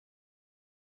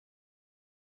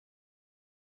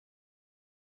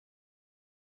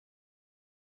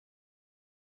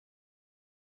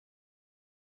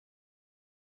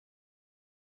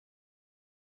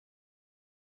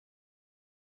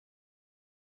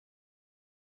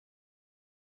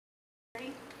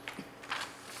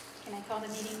call the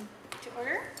meeting to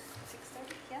order.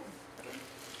 6:30, yeah. Good.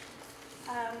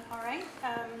 All right.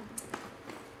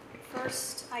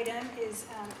 First item is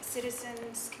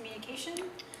citizens communication.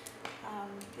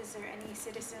 Is there any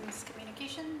citizens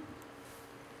communication?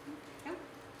 No?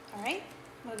 All right,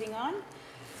 moving on.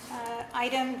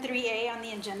 Item 3A on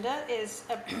the agenda is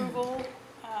approval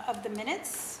of the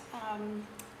minutes.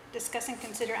 Discuss and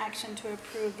consider action to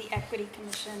approve the Equity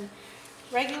Commission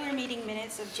regular meeting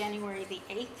minutes of January the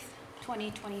 8th,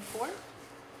 2024.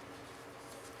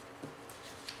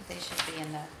 They should be in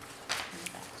the back.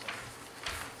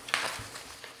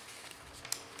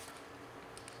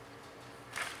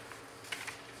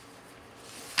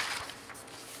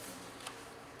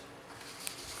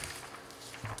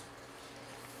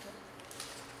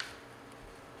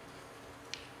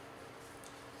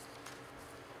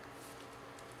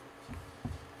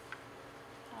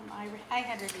 I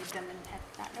had reviewed them and had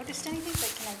not noticed anything,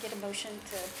 but can I get a motion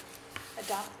to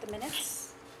adopt the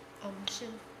minutes? Motion.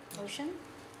 Motion.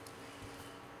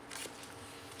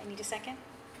 I need a second.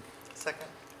 Second.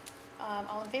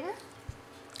 All in favor?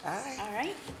 Aye. All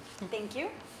right, thank you.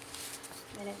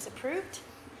 Minutes approved.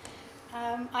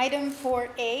 Item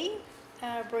 4A,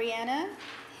 Brianna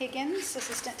Higgins,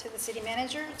 Assistant to the City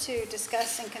Manager, to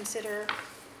discuss and consider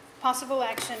possible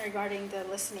action regarding the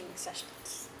listening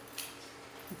sessions.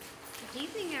 Good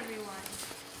evening, everyone.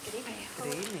 Good evening.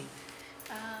 Good evening.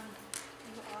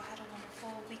 You all had a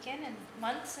wonderful weekend and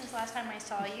month since last time I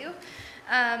saw you.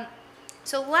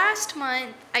 So last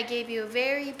month, I gave you a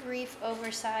very brief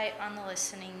oversight on the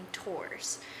listening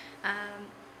tours.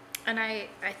 And I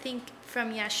think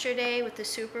from yesterday with the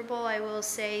Super Bowl, I will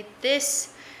say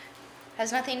this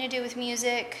has nothing to do with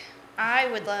music.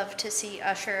 I would love to see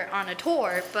Usher on a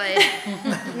tour, but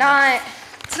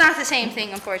it's not the same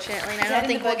thing, unfortunately, and I don't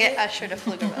think we'll get Usher to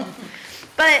Pflugerville.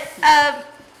 But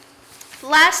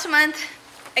last month,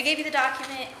 I gave you the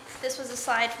document. This was a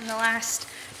slide from the last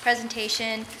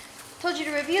presentation. Told you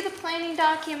to review the planning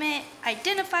document,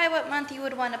 identify what month you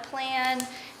would want to plan,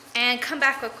 and come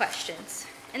back with questions.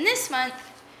 And this month,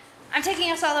 I'm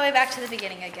taking us all the way back to the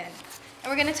beginning again. And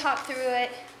we're going to talk through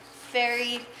it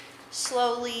very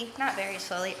slowly, not very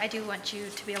slowly. I do want you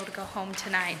to be able to go home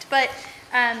tonight, but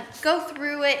go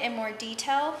through it in more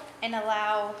detail and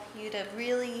allow you to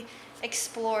really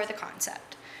explore the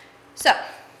concept. So,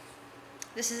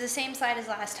 this is the same slide as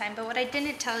last time, but what I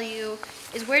didn't tell you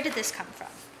is where did this come from,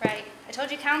 right? I told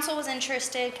you council was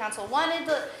interested, council wanted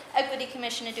the Equity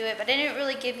Commission to do it, but I didn't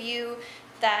really give you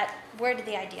that, where did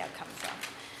the idea come from?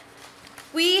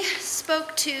 We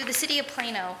spoke to the city of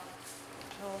Plano,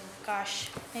 oh gosh,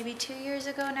 maybe 2 years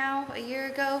ago now, a year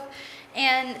ago,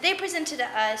 and they presented to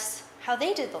us how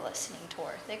they did the listening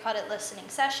tour. They called it listening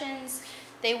sessions.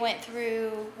 They went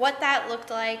through what that looked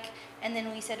like, and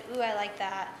then we said, ooh, I like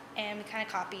that, and we kind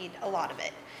of copied a lot of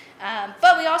it.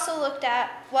 But we also looked at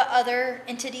what other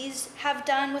entities have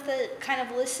done with a kind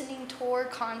of listening tour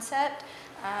concept.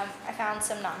 I found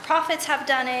some nonprofits have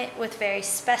done it with very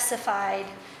specified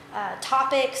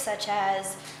topics such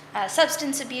as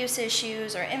substance abuse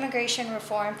issues or immigration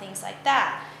reform, things like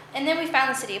that. And then we found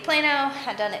the city of Plano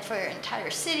had done it for an entire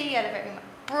city at a very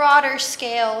broader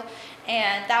scale,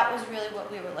 and that was really what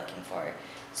we were looking for.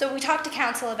 So we talked to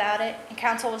council about it, and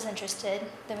council was interested.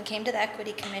 Then we came to the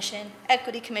Equity Commission.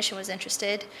 Equity Commission was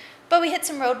interested, but we hit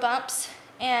some road bumps,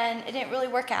 and it didn't really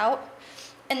work out.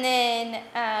 And then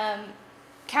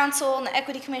council and the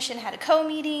Equity Commission had a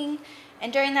co-meeting,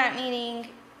 and during that meeting,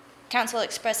 council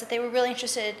expressed that they were really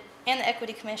interested in the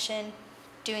Equity Commission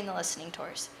doing the listening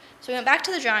tours. So we went back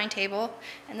to the drawing table,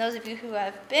 and those of you who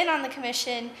have been on the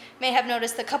commission may have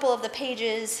noticed a couple of the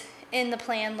pages in the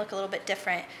plan look a little bit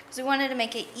different because we wanted to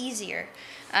make it easier.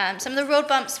 Some of the road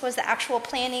bumps was the actual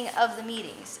planning of the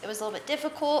meetings. It was a little bit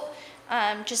difficult,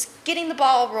 just getting the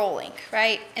ball rolling,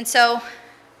 right? And so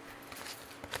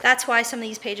that's why some of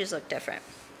these pages look different.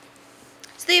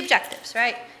 So the objectives,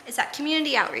 right? It's that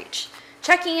community outreach,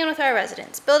 checking in with our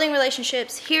residents, building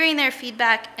relationships, hearing their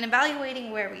feedback, and evaluating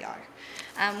where we are.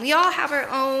 We all have our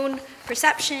own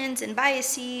perceptions and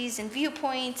biases and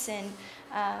viewpoints, and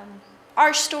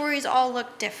our stories all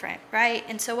look different, right?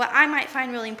 And so what I might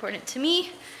find really important to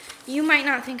me, you might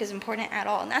not think is important at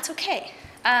all, and that's okay.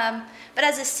 But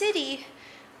as a city,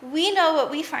 we know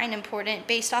what we find important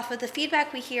based off of the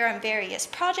feedback we hear on various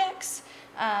projects,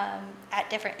 at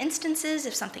different instances.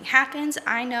 If something happens,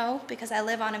 I know, because I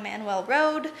live on Emmanuel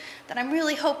Road, that I'm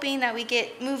really hoping that we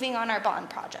get moving on our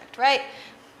bond project, right?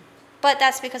 But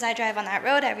that's because I drive on that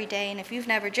road every day, and if you've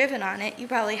never driven on it, you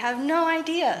probably have no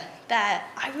idea that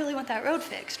I really want that road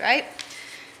fixed, right?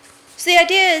 So the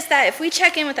idea is that if we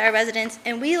check in with our residents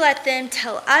and we let them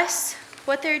tell us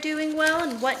what they're doing well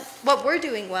and what we're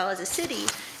doing well as a city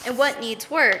and what needs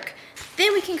work,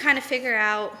 then we can kind of figure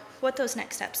out what those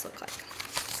next steps look like.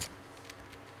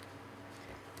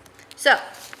 So,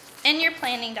 in your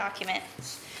planning document,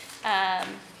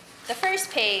 the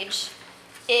first page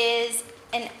is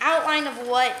an outline of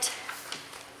what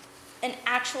an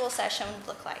actual session would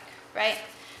look like, right?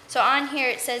 So on here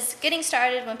it says, getting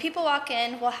started, when people walk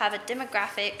in, we'll have a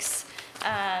demographics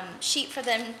sheet for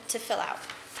them to fill out.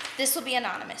 This will be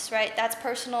anonymous, right? That's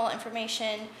personal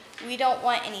information. We don't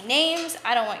want any names.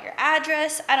 I don't want your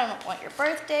address. I don't want your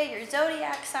birthday, your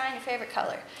zodiac sign, your favorite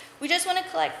color. We just want to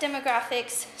collect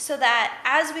demographics so that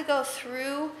as we go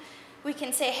through, we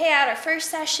can say, hey, at our first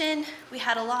session, we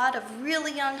had a lot of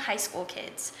really young high school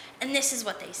kids, and this is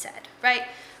what they said, right?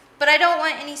 But I don't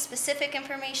want any specific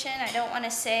information. I don't want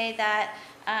to say that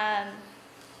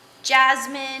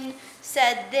Jasmine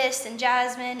said this, and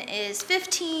Jasmine is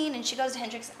 15, and she goes to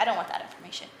Hendrix. I don't want that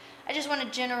information. I just want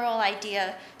a general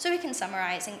idea so we can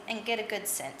summarize and get a good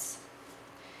sense.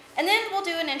 And then we'll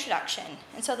do an introduction.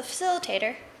 And so the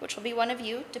facilitator, which will be one of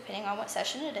you, depending on what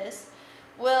session it is,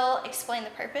 will explain the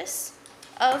purpose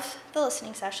of the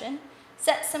listening session,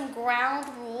 set some ground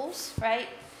rules, right?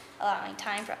 Allowing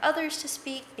time for others to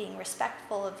speak, being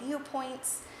respectful of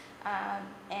viewpoints,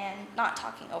 and not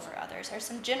talking over others are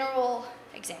some general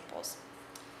examples.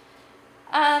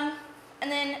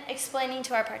 And then explaining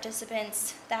to our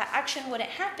participants that action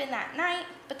wouldn't happen that night,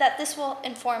 but that this will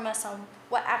inform us on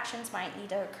what actions might need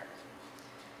to occur.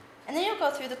 And then you'll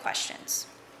go through the questions.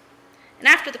 And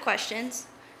after the questions,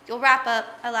 you'll wrap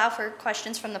up, allow for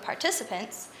questions from the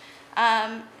participants,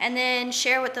 and then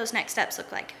share what those next steps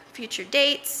look like. Future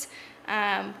dates,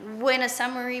 when a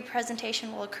summary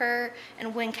presentation will occur,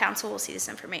 and when council will see this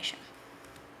information.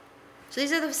 So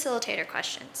these are the facilitator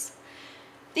questions.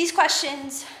 These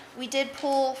questions we did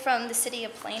pull from the city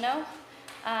of Plano.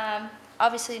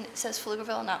 Obviously it says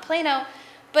Pflugerville, not Plano,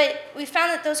 but we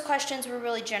found that those questions were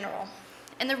really general.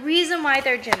 And the reason why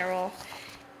they're general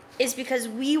is because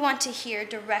we want to hear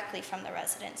directly from the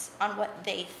residents on what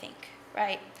they think,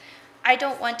 right? I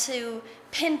don't want to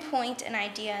pinpoint an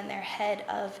idea in their head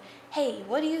of, hey,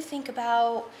 what do you think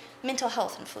about mental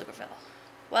health in Pflugerville?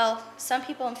 Well, some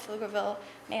people in Pflugerville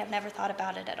may have never thought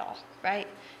about it at all, right?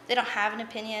 They don't have an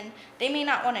opinion. They may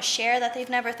not want to share that they've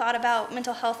never thought about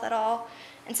mental health at all.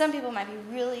 And some people might be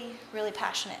really, really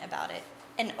passionate about it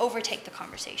and overtake the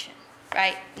conversation,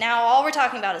 right? Now all we're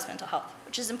talking about is mental health,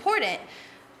 which is important,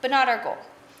 but not our goal.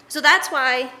 So that's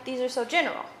why these are so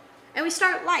general. And we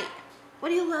start light. What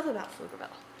do you love about Pflugerville?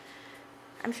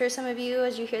 I'm sure some of you,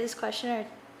 as you hear this question, are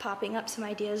popping up some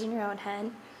ideas in your own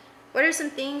head. What are some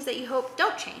things that you hope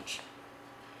don't change?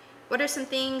 What are some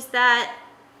things that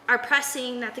are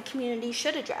pressing that the community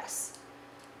should address?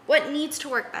 What needs to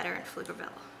work better in Pflugerville?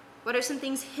 What are some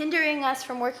things hindering us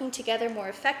from working together more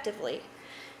effectively?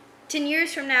 10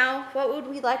 years from now, what would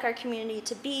we like our community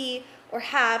to be or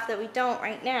have that we don't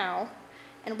right now?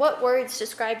 And what words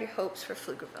describe your hopes for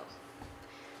Pflugerville?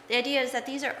 The idea is that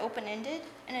these are open-ended,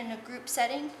 and in a group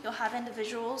setting, you'll have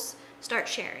individuals start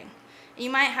sharing. And you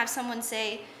might have someone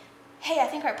say, hey, I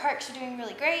think our parks are doing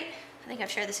really great. I think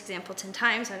I've shared this example 10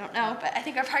 times, I don't know, but I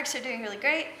think our parks are doing really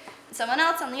great. And someone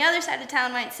else on the other side of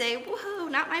town might say,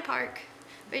 woohoo, not my park.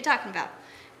 What are you talking about?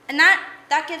 And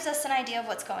that gives us an idea of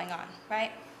what's going on,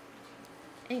 right?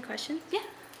 Any questions? Yeah.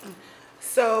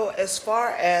 So as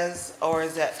far as, or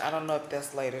is that, I don't know if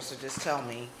that's later, so just tell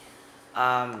me.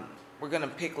 We're going to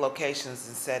pick locations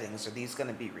and settings. Are these going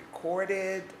to be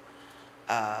recorded?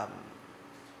 How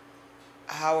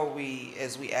are we,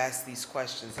 as we ask these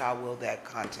questions, how will that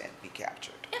content be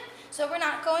captured? Yeah. So we're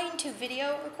not going to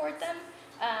video record them.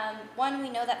 One,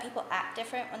 we know that people act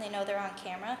different when they know they're on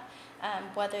camera,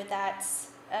 whether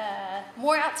that's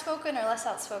more outspoken or less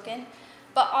outspoken.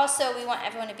 But also, we want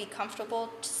everyone to be comfortable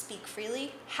to speak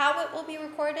freely. How it will be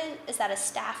recorded is that a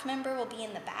staff member will be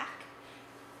in the back,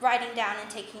 writing down and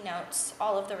taking notes,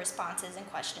 all of the responses and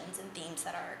questions and themes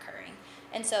that are occurring.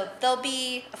 And so there'll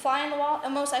be a fly on the wall.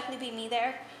 It'll most likely be me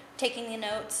there, taking the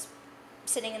notes,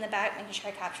 sitting in the back, making sure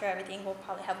I capture everything. We'll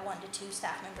probably have 1 to 2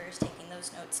 staff members taking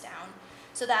those notes down.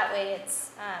 So that way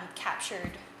it's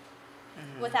captured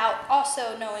without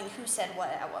also knowing who said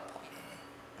what at what point.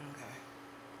 Okay.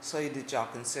 So did y'all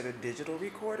consider digital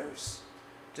recorders?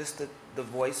 Just the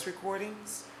voice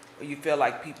recordings? Or you feel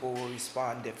like people will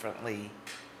respond differently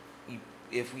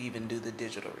if we even do the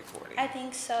digital recording? I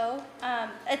think so.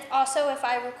 It's also, if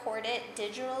I record it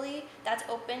digitally, that's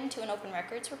open to an open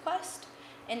records request.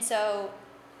 And so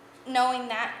knowing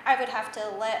that, I would have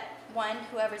to let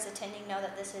whoever's attending know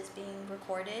that this is being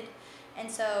recorded. And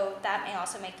so that may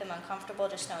also make them uncomfortable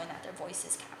just knowing that their voice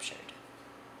is captured.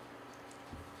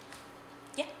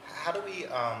 how do we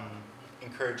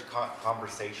encourage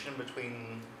conversation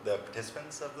between the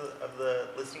participants of the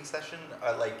listening session?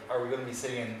 Like, are we going to be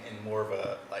sitting in more of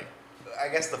a, like, I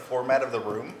guess the format of the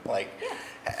room? Like,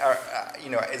 you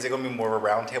know, is it going to be more of a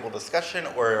roundtable discussion,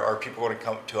 or are people going to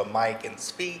come to a mic and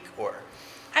speak, or?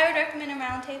 I would recommend a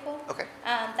round table. Okay.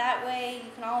 That way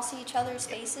you can all see each other's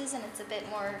faces and it's a bit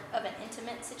more of an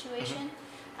intimate situation.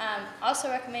 Also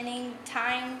recommending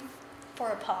time for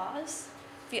a pause.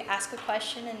 If you ask a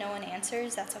question and no one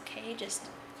answers, that's okay. Just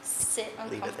sit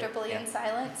uncomfortably in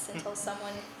silence until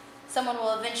someone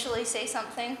will eventually say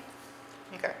something.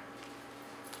 Okay.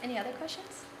 Any other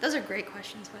questions? Those are great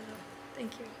questions, by the way.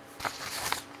 Thank you.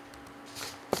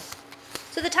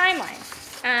 So the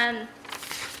timeline.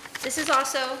 This is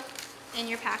also in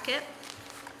your packet.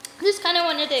 I just kind of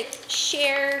wanted to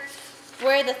share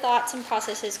where the thoughts and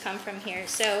processes come from here.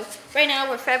 So right now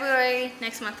we're February,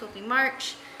 next month will be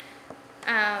March.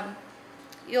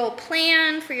 You'll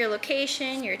plan for your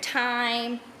location, your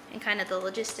time, and kind of the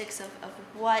logistics of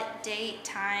what date,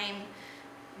 time,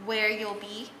 where you'll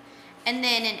be. And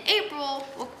then in April,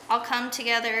 I'll come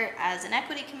together as an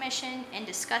equity commission and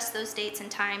discuss those dates and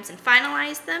times and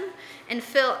finalize them and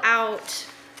fill out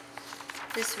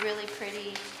this really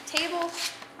pretty table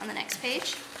on the next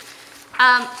page.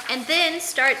 And then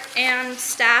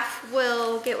staff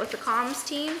will get with the comms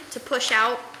team to push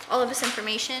out all of this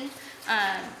information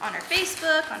on our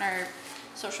Facebook, on our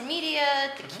social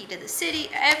media, the key to the city,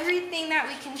 everything that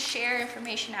we can share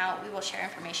information out, we will share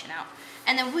information out.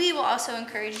 And then we will also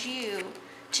encourage you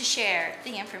to share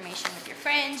the information with your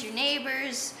friends, your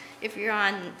neighbors, if you're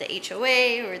on the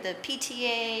HOA or the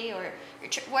PTA or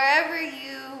wherever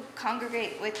you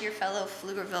congregate with your fellow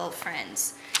Pflugerville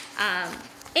friends.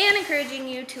 And encouraging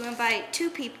you to invite 2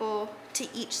 people to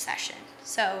each session.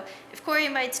 So if Corey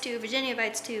invites 2, Virginia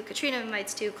invites 2, Katrina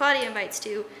invites 2, Claudia invites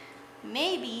 2,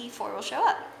 maybe 4 will show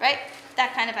up, right?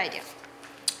 That kind of idea.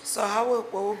 So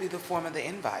what will be the form of the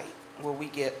invite? Will we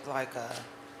get like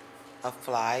a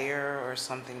flyer or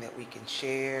something that we can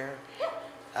share?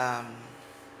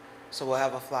 So we'll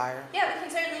have a flyer? Yeah, we can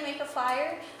certainly make a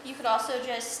flyer. You could also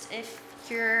just, if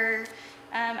you're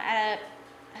at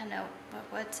I don't know,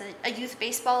 what's a youth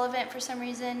baseball event for some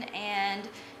reason, and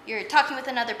you're talking with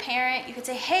another parent, you could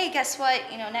say, hey, guess what,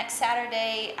 you know, next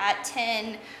Saturday at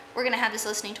 10, we're gonna have this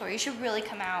listening tour. You should really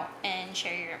come out and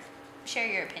share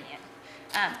your opinion.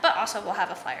 But also we'll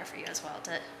have a flyer for you as well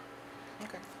to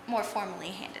more formally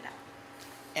hand it out.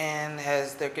 And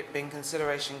has there been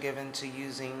consideration given to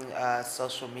using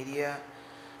social media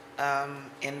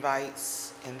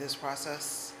invites in this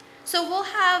process? So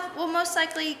we'll most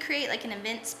likely create like an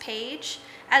events page.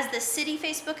 As the city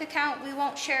Facebook account, we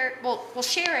won't share, we'll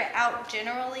share it out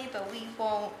generally, but we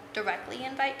won't directly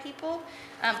invite people.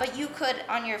 But you could,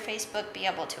 on your Facebook, be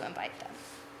able to invite them.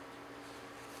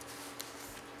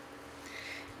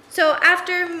 So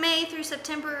after May through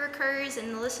September occurs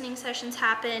and the listening sessions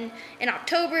happen, in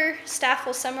October, staff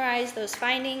will summarize those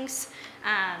findings,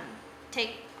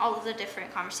 take all of the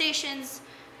different conversations,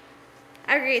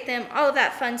 aggregate them, all of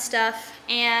that fun stuff.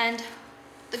 And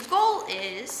the goal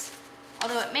is,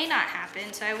 although it may not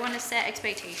happen, so I want to set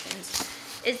expectations,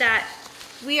 is that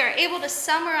we are able to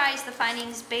summarize the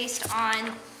findings based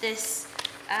on this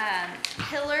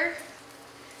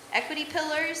equity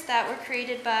pillars that were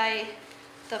created by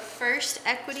the first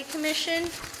Equity Commission.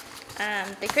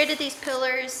 They created these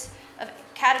pillars of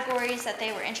categories that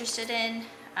they were interested in,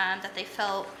 that they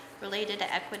felt related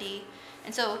to equity.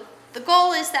 And so the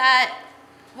goal is that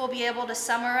we'll be able to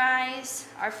summarize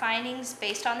our findings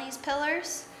based on these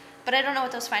pillars, but I don't know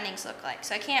what those findings look like.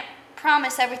 So I can't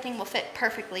promise everything will fit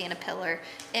perfectly in a pillar.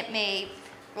 It may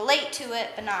relate to it,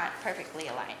 but not perfectly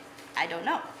align. I don't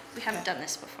know. We haven't done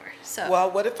this before. So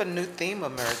Well, what if a new theme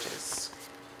emerges?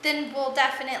 then we'll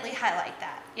definitely highlight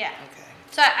that. Yeah. Okay.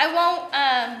 So I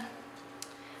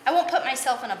won't put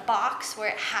myself in a box where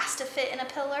it has to fit in a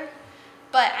pillar,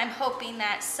 but I'm hoping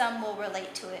that some will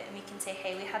relate to it and we can say,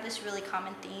 hey, we have this really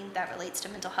common theme that relates to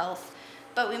mental health,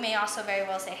 but we may also very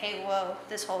well say, hey, whoa,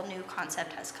 this whole new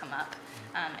concept has come up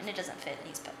and it doesn't fit in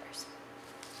these pillars.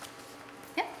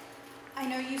 Yeah. I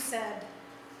know you said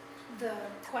the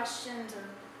questions are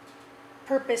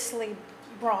purposely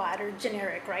broad or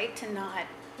generic, right, to not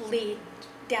lead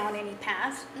down any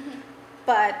path.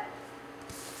 But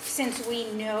since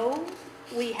we know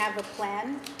we have a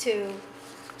plan to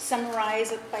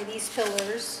summarize it by these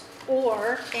pillars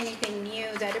or anything new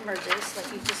that emerges,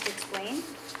 like you just explained,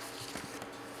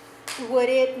 would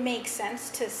it make sense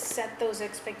to set those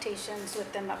expectations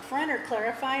with them up front or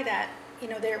clarify that, you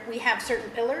know, we have certain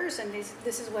pillars and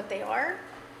this is what they are?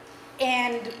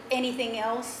 And anything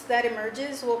else that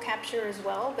emerges we'll capture as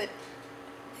well, but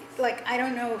like, I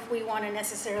don't know if we want to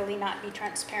necessarily not be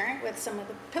transparent with some of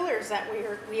the pillars that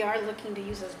we are looking to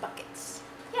use as buckets.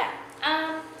 Yeah,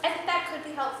 I think that could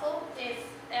be helpful if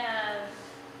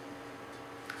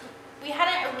we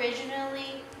hadn't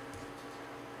originally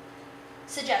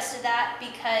suggested that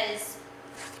because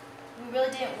we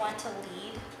really didn't want to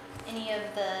lead any of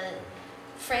the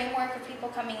framework of people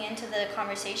coming into the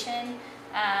conversation.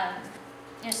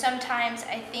 Sometimes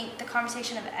I think the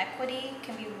conversation of equity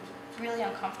can be really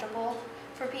uncomfortable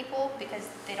for people because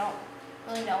they don't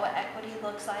really know what equity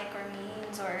looks like or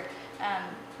means, or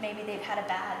maybe they've had a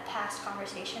bad past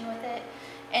conversation with it.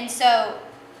 And so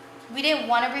we didn't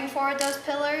want to bring forward those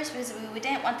pillars because we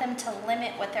didn't want them to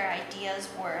limit what their ideas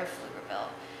were of Pflugerville.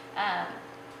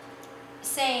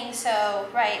 Saying so,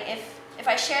 right, if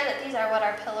I share that these are what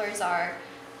our pillars are,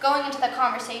 going into the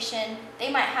conversation,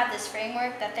 they might have this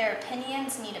framework that their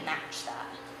opinions need to match that.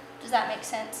 Does that make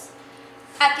sense?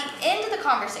 At the end of the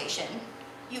conversation,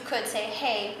 you could say,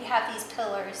 hey, we have these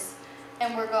pillars,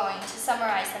 and we're going to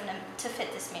summarize them to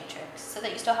fit this matrix so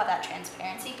that you still have that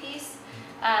transparency piece.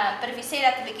 But if you say it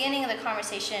at the beginning of the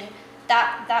conversation,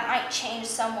 that might change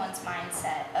someone's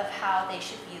mindset of how they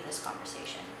should view this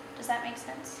conversation. Does that make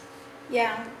sense?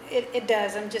 Yeah, it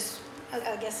does. I'm just,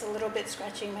 I guess, a little bit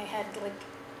scratching my head, like,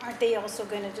 aren't they also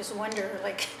going to just wonder,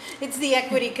 like, it's the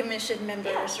Equity Commission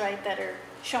members, Yeah. right, that are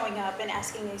showing up and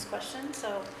asking these questions,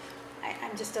 so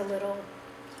I'm just a little,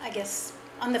 I guess,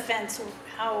 on the fence with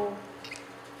how,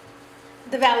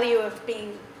 the value of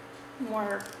being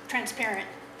more transparent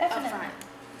Definitely. upfront,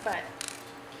 but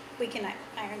we can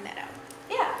iron that out.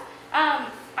 Yeah.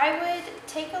 I would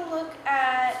take a look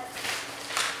at,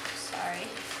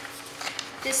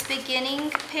 this beginning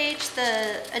page,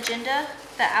 the agenda,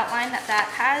 the outline that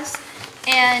has,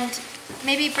 and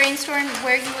maybe brainstorm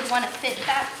where you would want to fit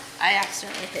that. I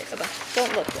accidentally hit a button.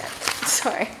 Don't look yet.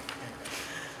 Sorry.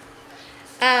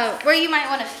 Where you might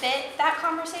want to fit that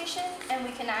conversation, and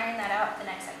we can iron that out at the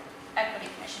next Equity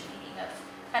Commission meeting of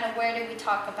kind of where do we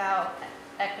talk about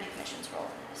Equity Commission's role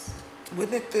in this.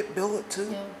 Wouldn't it fit bullet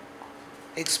too? Yeah.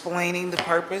 Explaining the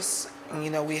purpose,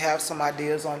 and we have some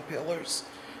ideas on pillars,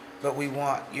 but we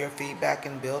want your feedback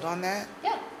and build on that.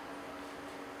 Yeah.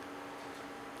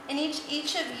 And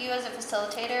each of you as a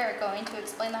facilitator are going to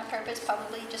explain that purpose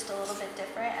probably just a little bit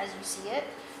different as you see it,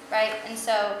 right? And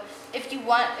so if you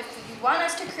want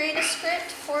us to create a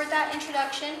script for that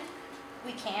introduction,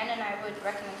 we can, and I would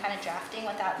recommend kind of drafting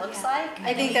what that looks Yeah. like.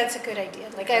 I think that's a good idea.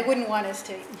 Like, I wouldn't want us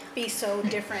to be so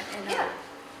different in Yeah. our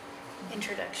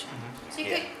introduction. So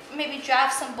you could maybe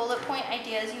draft some bullet point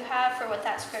ideas you have for what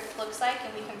that script looks like,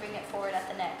 and we can bring it forward at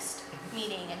the next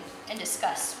meeting and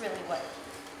discuss really what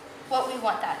we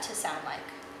want that to sound like.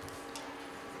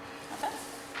 Okay?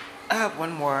 I have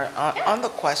one more Yeah. on the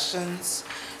questions,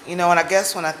 and I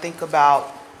guess when I think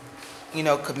about,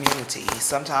 community,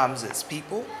 sometimes it's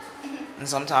people and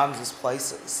sometimes it's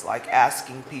places, like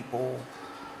asking people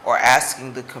or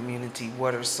asking the community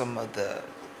what are some of the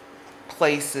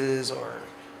places or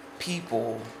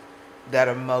people that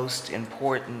are most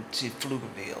important to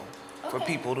Pflugerville for Okay.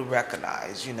 people to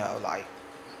recognize, like,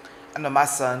 I know my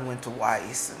son went to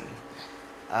Weiss, and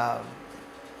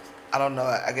I don't know,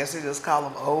 I guess they just call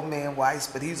him Old Man Weiss,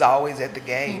 but he's always at the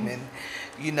game. And,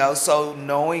 so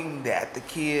knowing that the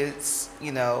kids,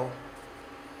 they know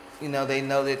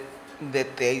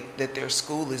that their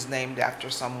school is named after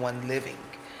someone living.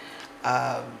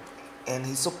 And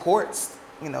he supports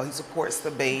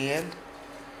the band.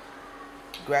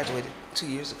 He graduated 2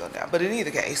 years ago now, but in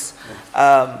either case,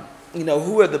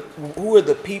 who are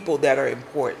the people that are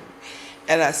important?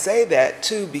 And I say that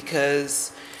too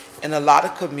because in a lot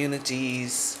of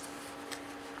communities,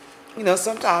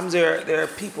 sometimes there are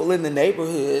people in the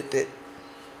neighborhood that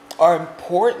are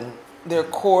important. They're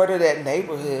core to that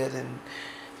neighborhood, and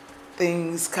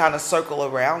things kind of circle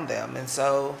around them. And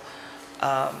so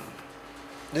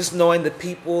just knowing the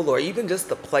people, or even just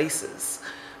the places,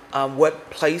 what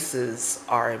places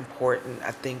are important,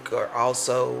 I think are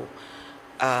also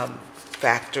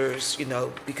factors,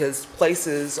 because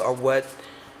places are what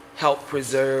help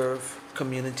preserve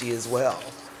community as well.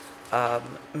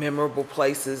 Memorable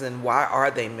places, and why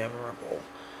are they memorable,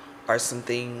 are some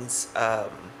things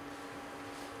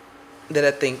that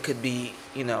I think could be,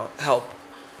 help,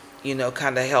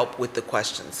 kind of help with the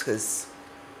questions, because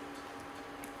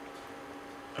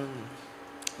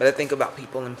but I think about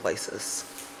people and places.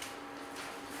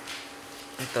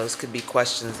 And those could be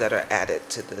questions that are added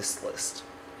to this list.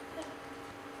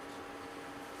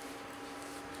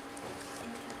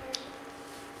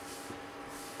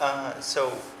 So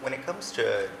when it comes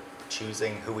to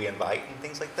choosing who we invite and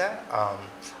things like that.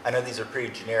 I know these are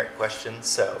pretty generic questions,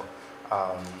 so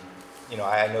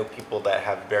I know people that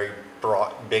have very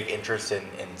broad, big interest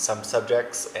in some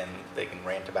subjects, and they can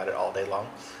rant about it all day long.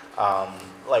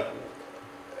 Like,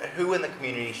 who in the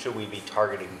community should we be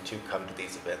targeting to come to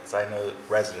these events? I know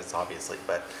residents, obviously,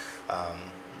 but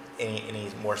any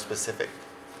more specific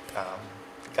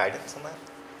guidance on that?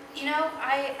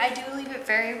 I do leave it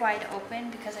very wide open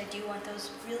because I do want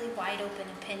those really wide open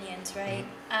opinions, right?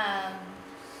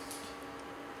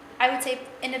 I would say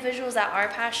individuals that are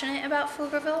passionate about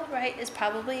Pflugerville, right, is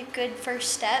probably a good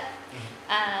first step.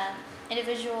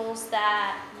 Individuals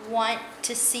that want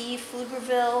to see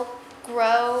Pflugerville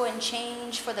grow and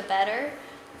change for the better,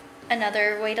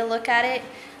 another way to look at it.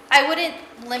 I wouldn't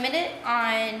limit it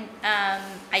on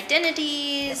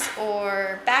identities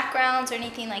or backgrounds or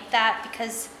anything like that,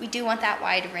 because we do want that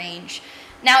wide range.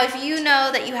 Now, if you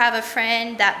know that you have a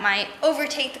friend that might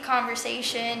overtake the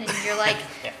conversation and you're like,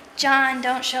 John,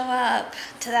 don't show up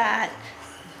to that,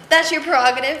 that's your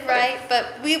prerogative, right?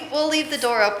 But we'll leave the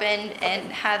door open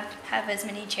and have as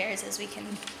many chairs as we can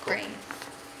bring.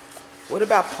 What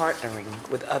about partnering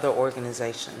with other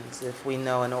organizations? If we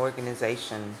know an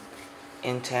organization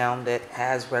in town that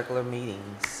has regular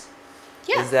meetings,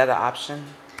 is that an option?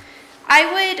 I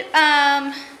would,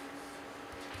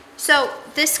 so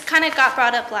this kind of got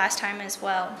brought up last time as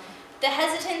well. The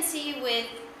hesitancy with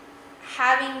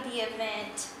having the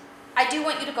event, I do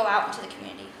want you to go out into the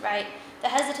community, right? The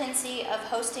hesitancy of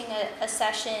hosting a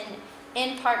session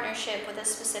in partnership with a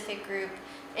specific group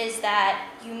is that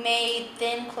you may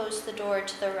then close the door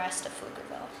to the rest of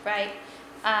Pflugerville, right?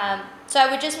 So I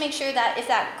would just make sure that if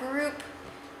that group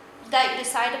that you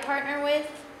decide to partner with,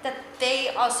 that they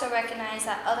also recognize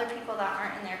that other people that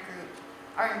aren't in their group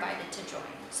are invited to join.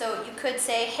 So you could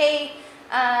say, hey,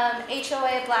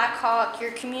 HOA Blackhawk,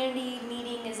 your community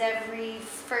meeting is every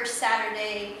first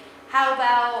Saturday. How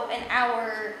about an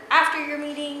hour after your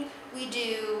meeting, we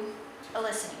do a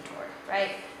listening tour,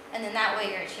 right? And then that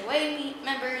way your HOA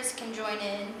members can join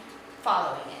in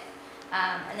following it.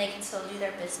 And they can still do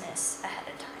their business ahead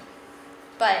of time.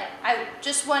 But I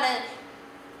just want to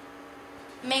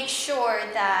make sure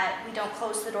that we don't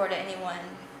close the door to anyone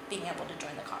being able to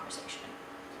join the conversation.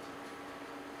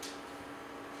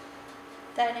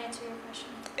 Did that answer your question?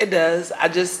 It does. I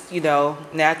just,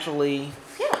 naturally,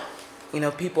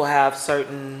 people have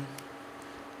certain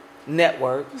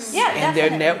networks, and their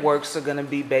networks are going to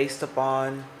be based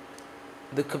upon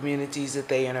the communities that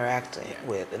they interact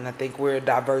with. And I think we're a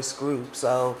diverse group,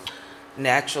 so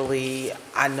naturally,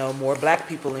 I know more black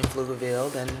people in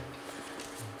Pflugerville than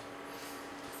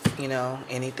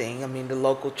anything. I mean, the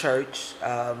local church,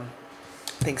 I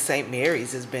think St.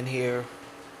 Mary's has been here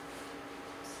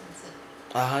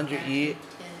 100 years.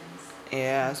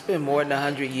 Yeah, it's been more than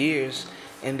 100 years.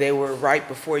 And they were right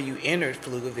before you entered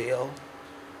Pflugerville.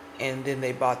 And then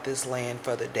they bought this land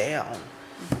further down.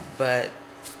 But,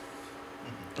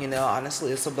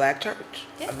 honestly, it's a black church.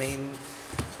 Yeah. I mean,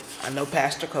 I know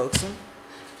Pastor Coaxum.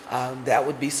 That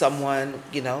would be someone,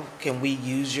 can we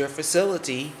use your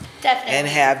facility and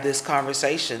have this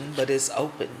conversation, but it's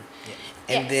open.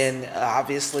 Yeah. And then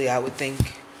obviously I would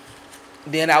think,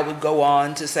 then I would go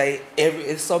on to say,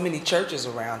 there's so many churches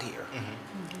around here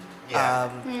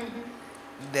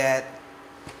that,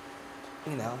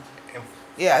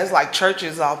 it's like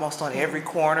churches almost on every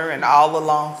corner and all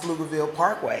along Pflugerville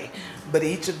Parkway. But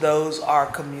each of those are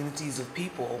communities of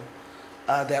people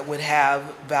that would have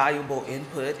valuable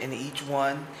input, and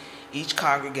each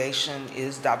congregation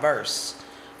is diverse.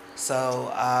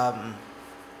 So,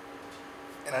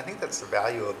 and I think that's the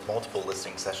value of multiple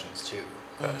listening sessions too,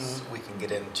 because we can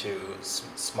get into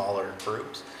smaller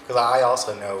groups. Because I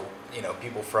also know,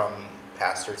 people from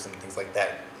pastors and things like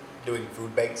that doing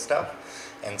food bank stuff,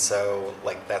 and so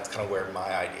like that's kind of where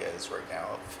my idea is right now,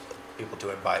 of people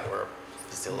to invite or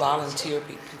volunteer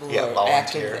people who are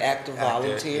active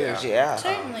volunteers,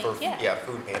 Certainly,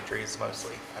 food pantries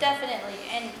mostly. Definitely,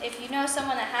 and if you know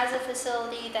someone that has a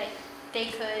facility that they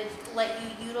could let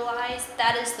you utilize,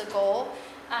 that is the goal.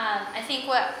 I think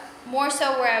what more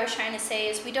so where I was trying to say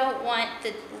is we don't want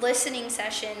the listening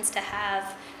sessions to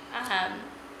have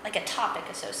like a topic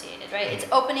associated, right? It's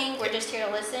opening, we're just here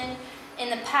to listen. In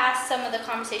the past, some of the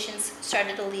conversations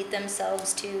started to lead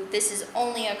themselves to, this is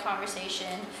only a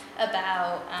conversation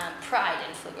about pride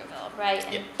in Pflugerville, right?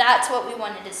 And that's what we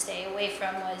wanted to stay away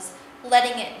from, was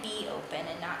letting it be open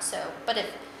and not so. But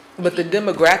the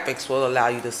demographics will allow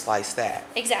you to slice that.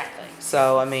 Exactly.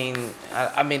 So, I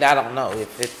don't know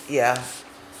if it,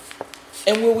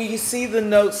 And will we see the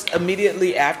notes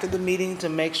immediately after the meeting to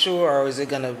make sure, or is it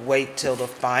going to wait till the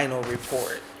final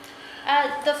report?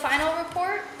 The final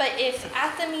report, but if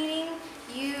at the meeting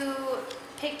you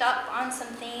picked up on some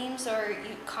themes or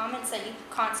comments that you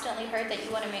constantly heard that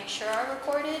you want to make sure are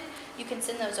recorded, you can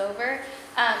send those over.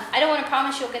 I don't want to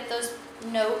promise you'll get those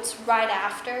notes right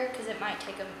after because it might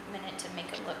take a minute to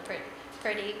make them look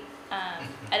pretty.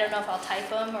 I don't know if I'll type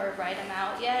them or write them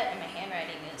out yet, and my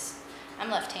handwriting is,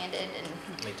 I'm left-handed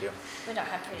and Me too. we don't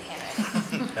have pretty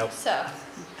handwriting. Nope. So,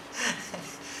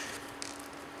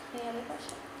 any other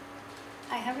questions?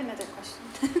 I have another question.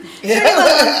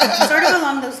 Sort of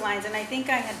along those lines, and I think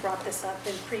I had brought this up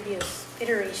in previous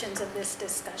iterations of this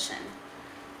discussion.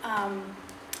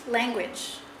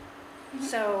 Language.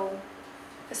 So,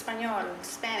 Espanol,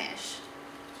 Spanish.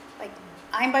 Like,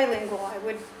 I'm bilingual. I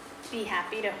would be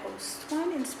happy to host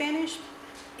one in Spanish.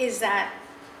 Is that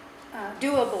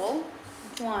doable?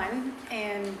 One,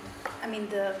 and I mean,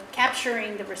 the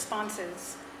capturing the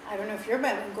responses. I don't know if you're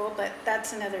bilingual, but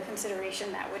that's another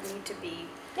consideration that would need to be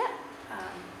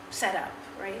set up,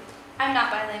 right? I'm not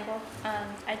bilingual.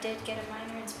 I did get a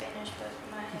minor in Spanish, but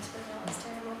my Espanol is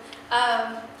terrible.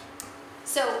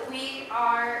 So we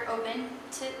are open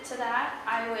to that.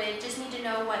 I would just need to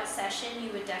know what session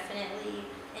you would definitely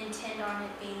intend on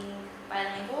it being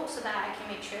bilingual so that I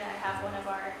can make sure that I have one of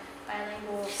our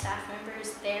bilingual staff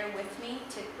members there with me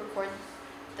to record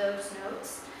those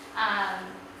notes.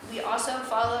 We also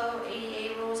follow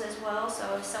ADA rules as well,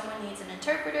 so if someone needs an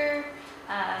interpreter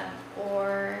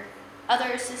or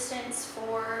other assistance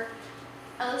for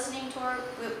a listening tour,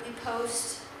 we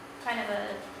post kind of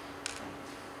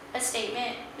a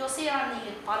statement. You'll see it on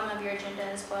the bottom of your agenda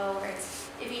as well, where it's,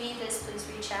 if you need this, please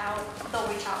reach out. They'll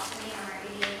reach out to me, I'm our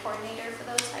ADA coordinator for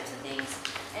those types of things.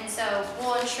 And so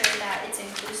we'll ensure that it's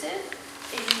inclusive.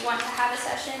 If you want to have a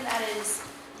session that is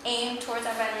aimed towards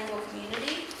our bilingual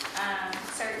community,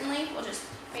 certainly we'll just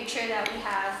make sure that we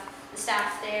have the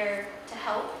staff there to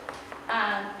help,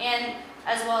 and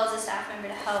as well as a staff member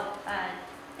to help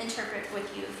interpret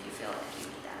with you if you feel like you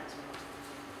need that as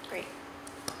well. Great.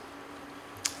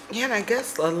 Yeah, and I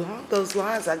guess along those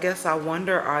lines, I guess I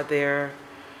wonder, are there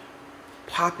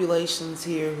populations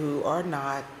here who are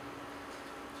not,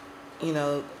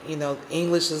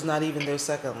 English is not even their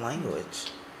second language,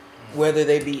 whether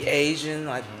they be Asian,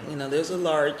 like, there's a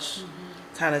large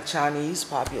kind of Chinese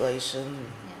population.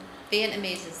 Yeah.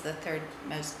 Vietnamese is the third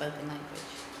most spoken language.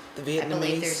 The Vietnamese. I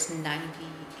believe there's 98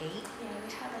 Yeah,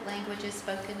 we have it. languages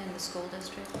spoken in the school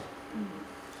district.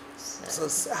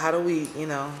 So how do we,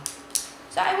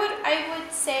 So I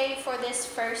would say for this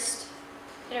first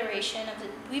iteration of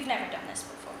we've never done this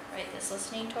before, right? This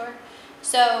listening tour.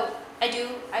 So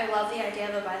I love the idea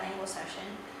of a bilingual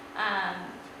session.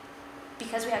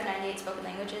 Because we have 98 spoken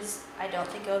languages, I don't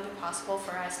think it would be possible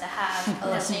for us to have a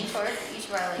listening tour for each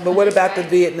of our languages. But what about right?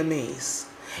 the Vietnamese?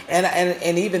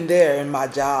 And even there in my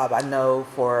job, I know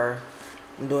for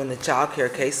doing the child care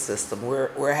case system,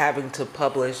 we're having to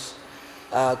publish,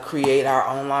 create our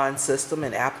online system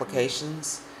and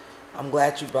applications. I'm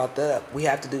glad you brought that up. We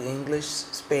have to do English,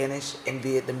 Spanish, and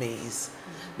Vietnamese.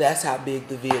 That's how big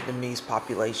the Vietnamese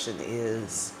population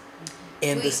is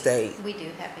in the state. We do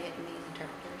have Vietnamese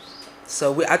interpreters.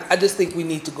 So I just think we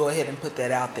need to go ahead and put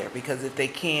that out there, because if they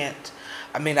can't,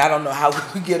 I don't know how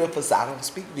we get up, I don't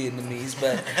speak Vietnamese,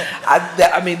 but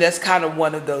that's kind of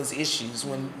one of those issues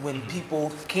when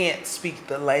people can't speak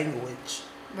the language.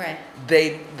 Right.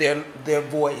 Their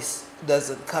voice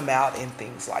doesn't come out in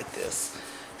things like this.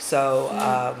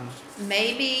 So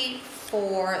maybe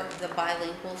for the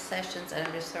bilingual sessions, and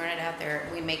I'm just throwing it out there,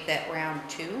 we make that round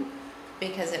 2,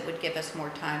 because it would give us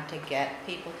more time to get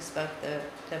people who spoke the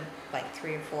like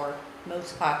 3 or 4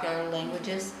 most popular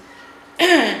languages to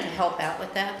help out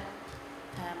with that.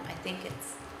 I think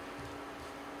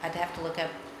I'd have to look up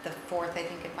the 4th. I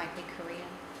think it might be Korean.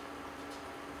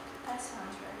 That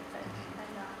sounds right, but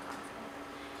I'm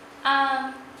not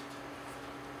confident.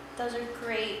 Those are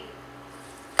great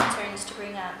concerns to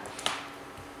bring up.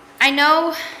 I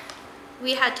know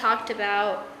we had talked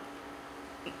about,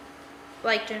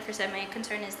 like Jennifer said, my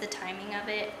concern is the timing of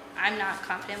it. I'm not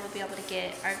confident we'll be able to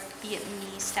get our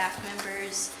Vietnamese staff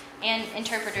members and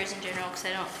interpreters in general, because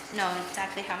I don't know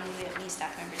exactly how many Vietnamese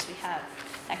staff members we have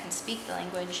that can speak the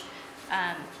language,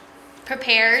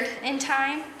 prepared in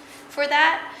time for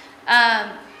that.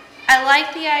 I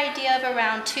like the idea of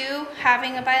around 2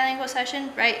 having a bilingual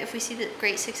session, right, if we see the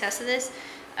great success of this.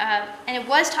 And it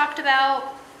was talked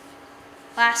about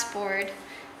last board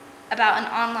about an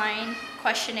online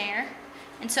questionnaire.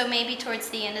 And so maybe towards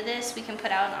the end of this, we can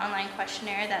put out an online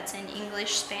questionnaire that's in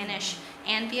English, Spanish,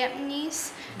 and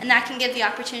Vietnamese. And that can give the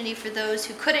opportunity for those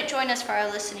who couldn't join us for our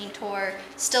listening tour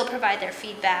still provide their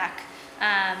feedback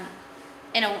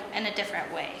in a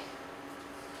different way.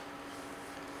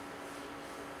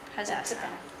 How's that That's a sound?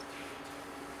 benefit.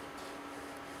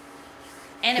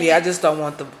 And if Yeah, I we- just don't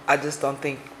want I just don't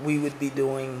think we would be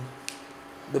doing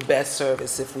the best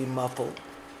service if we muffled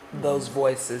those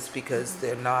voices because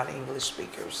they're non-English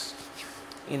speakers,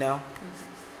 you know?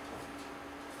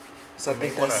 So I We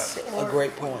think may wanna- that's a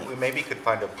great point. We maybe could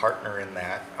find a partner in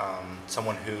that,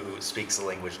 someone who speaks the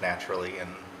language naturally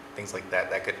and things like that,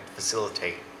 that could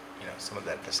facilitate, some of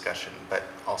that discussion, but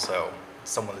also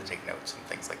someone to take notes and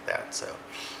things like that, so,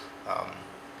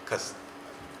 because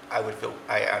I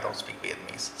don't speak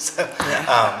Vietnamese, so,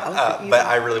 but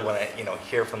I really want to,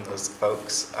 hear from those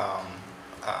folks,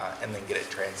 and then get it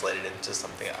translated into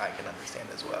something I can understand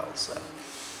as well, so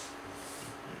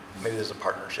maybe there's a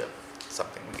partnership,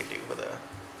 something we could do with a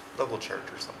local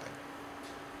church or something.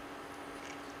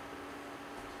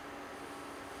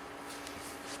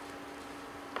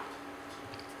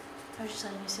 I was just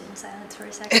letting you sit in silence for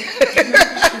a second.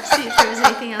 See if there was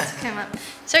anything else to come up.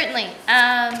 Certainly.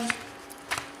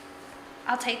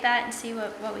 I'll take that and see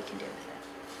what we can do with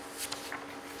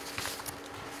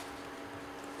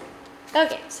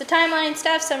it. Okay, so timeline,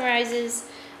 staff summarizes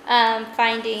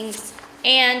findings,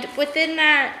 and within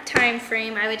that time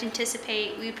frame, I would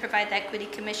anticipate we provide the equity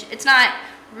commission. It's not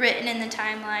written in the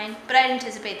timeline, but I'd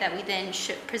anticipate that we then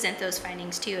should present those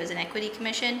findings to you as an equity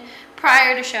commission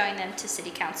prior to showing them to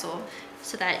city council,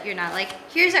 so that you're not like,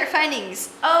 here's our findings.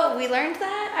 Oh, we learned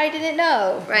that? I didn't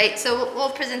know, right? So we'll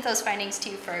present those findings to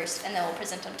you first, and then we'll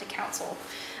present them to council.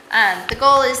 The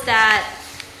goal is that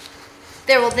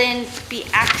there will then be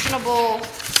actionable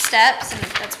steps, and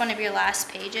that's one of your last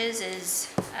pages,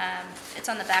 is it's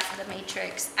on the back of the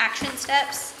matrix, action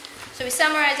steps. So we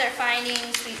summarize our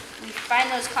findings, we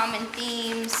find those common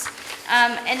themes,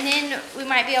 and then we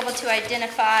might be able to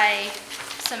identify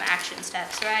some action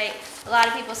steps, right? A lot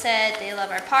of people said they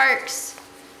love our parks,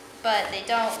 but they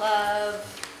don't love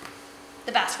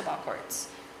the basketball courts.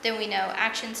 Then we know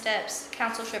action steps,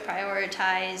 council should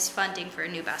prioritize funding for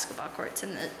new basketball courts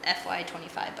in the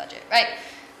FY25 budget, right?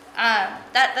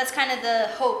 That's kind of the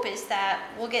hope, is that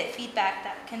we'll get feedback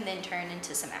that can then turn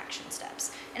into some action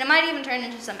steps. And it might even turn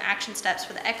into some action steps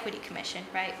for the equity commission,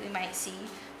 right? We might see,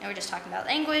 and we're just talking about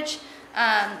language,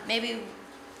 maybe,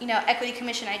 equity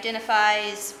commission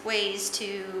identifies ways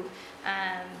to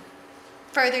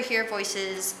further hear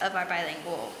voices of our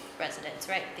bilingual residents,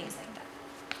 right? Things like that.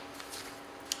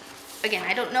 Again,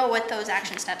 I don't know what those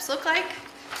action steps look like,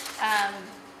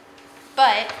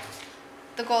 but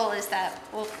the goal is that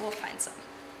we'll find some.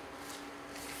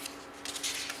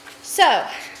 So,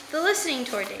 the listening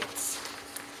tour dates.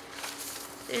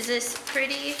 There's this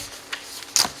pretty,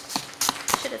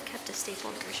 should have kept a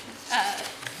stapled version.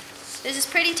 There's this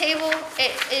pretty table.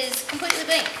 It is completely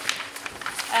blank.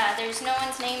 There's no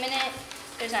one's name in it.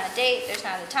 There's not a date, there's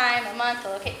not a time, a month, a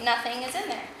location, nothing is in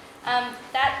there.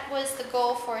 That was the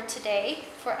goal for today,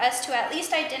 for us to at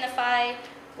least identify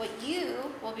what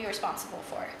you will be responsible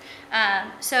for.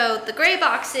 So the gray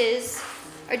boxes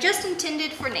are just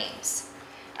intended for names.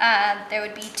 There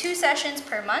would be 2 sessions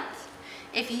per month.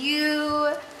 If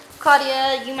you,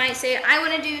 Claudia, you might say, I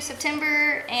want to do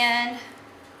September, and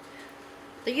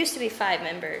there used to be 5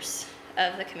 members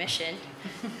of the commission.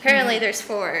 Currently there's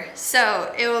 4.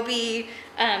 So it will be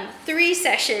 3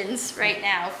 sessions right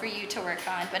now for you to work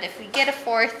on. But if we get a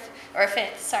 4th or a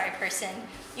 5th, person,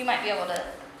 you might be able to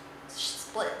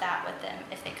split that with them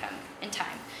if they come in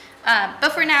time.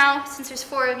 But for now, since there's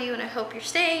 4 of you and I hope you're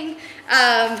staying,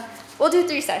 we'll do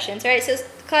 3 sessions, right? So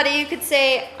Claudia, you could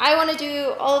say, I want to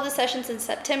do all of the sessions in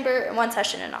September and 1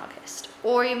 session in August.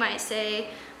 Or you might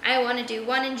say, I want to do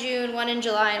 1 in June, 1 in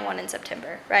July, and 1 in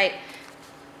September, right?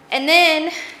 And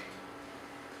then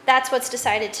that's what's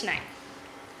decided tonight.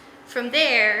 From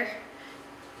there,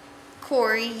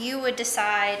 Corey, you would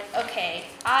decide, okay,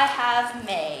 I have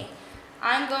May.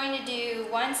 I'm going to do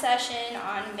 1 session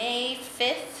on May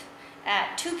 5th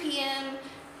at 2 p.m.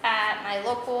 at my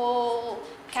local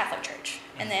Catholic church.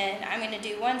 And then I'm going to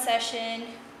do 1 session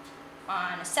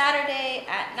on a Saturday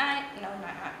at 9, no, not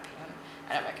 9 p.m.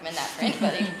 I don't recommend that for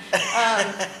anybody.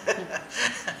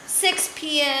 6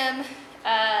 p.m.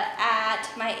 At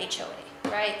my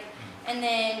HOA, right? And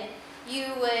then you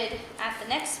would, at the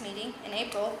next meeting in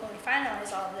April, when we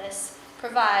finalize all of this,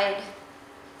 provide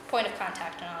point of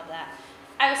contact and all of that.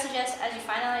 I would suggest as you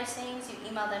finalize things, you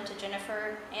email them to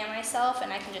Jennifer and myself,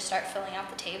 and I can just start filling out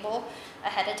the table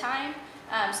ahead of time.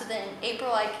 So then in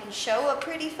April, I can show a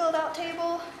pretty filled out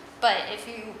table, but if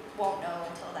you won't know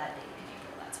until that date in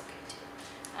April, that's okay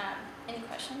too. Any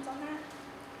questions on that?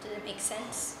 Did it make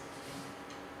sense?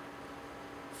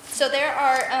 So there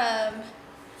are,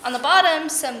 on the bottom,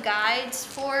 some guides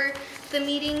for the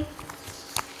meeting.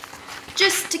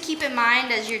 just to keep in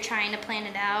mind as you're trying to plan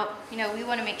it out, you know, we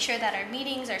want to make sure that our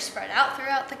meetings are spread out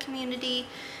throughout the community.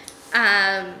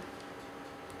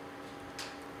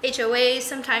 HOAs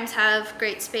sometimes have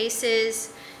great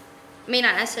spaces, may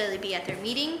not necessarily be at their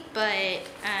meeting, but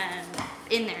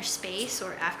in their space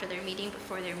or after their meeting,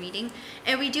 before their meeting.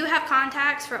 And we do have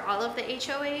contacts for all of the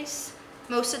HOAs,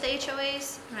 most of the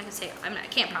HOAs. I'm not gonna say, I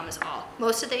can't promise all,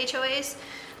 most of the HOAs,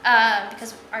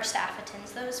 because our staff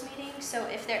attends those meetings. So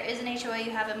if there is an HOA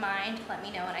you have in mind, let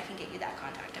me know and I can get you that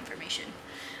contact information.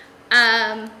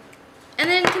 And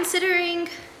then considering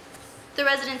the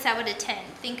residents that would attend,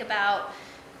 think about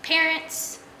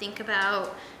parents, think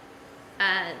about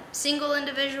single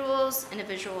individuals,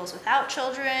 individuals without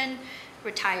children,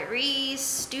 retirees,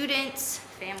 students,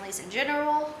 families in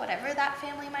general, whatever that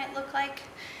family might look like,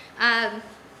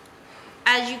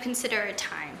 as you consider a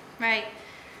time, right?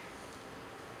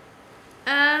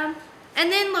 And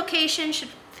then location should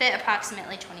fit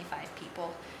approximately 25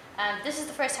 people. This is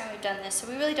the first time we've done this, so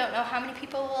we really don't know how many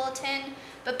people will attend,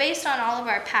 but based on all of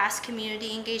our past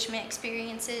community engagement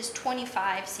experiences,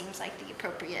 25 seems like the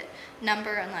appropriate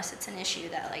number, unless it's an issue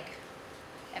that like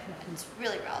everyone's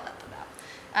really riled up about.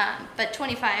 But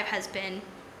 25 has been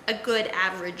a good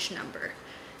average number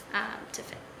to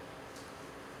fit.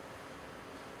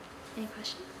 Any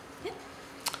questions? Yeah.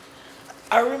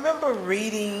 I remember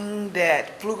reading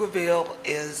that Pflugerville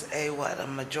is a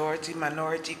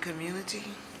minority community.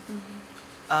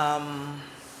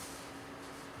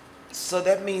 So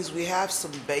that means we have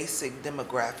some basic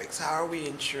demographics. How are we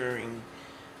ensuring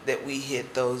that we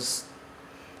hit those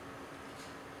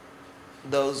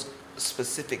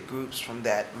specific groups from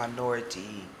that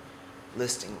minority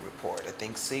listing report? I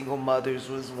think single mothers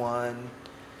was one,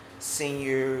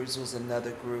 seniors was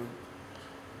another group,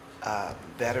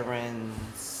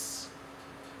 veterans.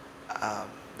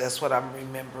 That's what I'm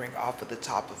remembering off of the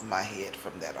top of my head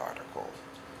from that article.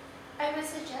 I would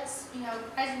suggest, you know,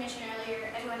 as you mentioned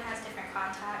earlier, everyone has different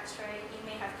contacts, right? You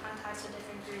may have contacts with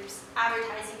different groups,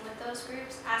 advertising with those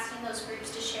groups, asking those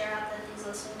groups to share out that these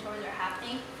listening tours are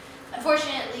happening.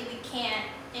 Unfortunately, we can't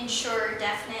ensure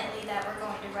definitely that we're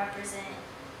going to represent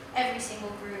every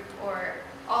single group or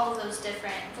all of those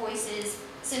different voices,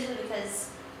 simply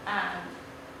because,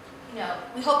 you know,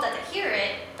 we hope that they hear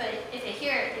it, but if they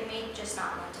hear it, they may just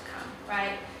not want to come,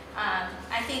 right?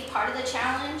 I think part of the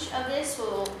challenge of this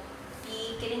will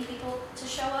be getting people to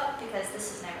show up, because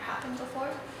this has never happened before,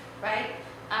 right?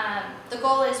 The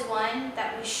goal is, one,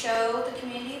 that we show the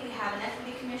community we have an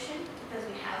equity commission, because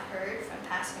we have heard from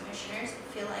past commissioners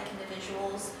who feel like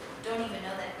individuals don't even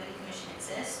know that equity commission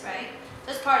exists, right? So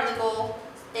that's part of the goal,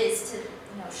 is to,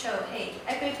 you know, show, hey,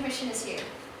 equity commission is here.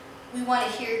 We want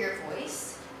to hear your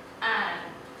voice.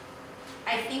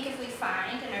 I think if we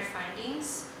find in our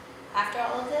findings after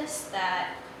all of this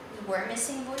that we were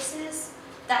missing voices,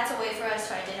 that's a way for us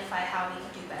to identify how we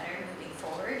can do better moving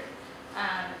forward.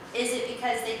 Is it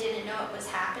because they didn't know it was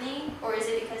happening, or is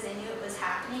it because they knew it was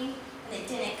happening and they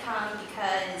didn't come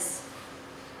because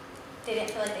they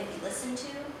didn't feel like they'd be listened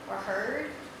to or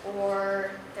heard,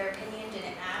 or their opinion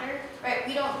didn't matter, right?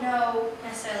 We don't know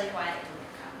necessarily why they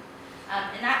didn't come.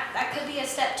 And that could be a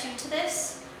step 2 to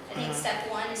this. I think step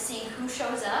 1 is seeing who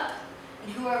shows up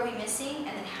and who are we missing,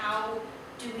 and then how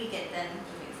do we get them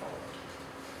moving forward.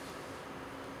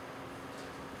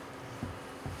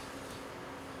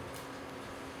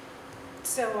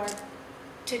 So our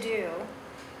to-do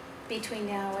between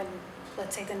now and,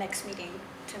 let's say, the next meeting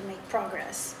to make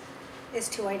progress is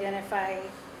to identify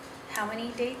how many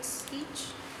dates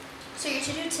each? So your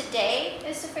to-do today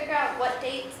is to figure out what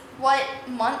date, what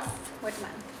month, What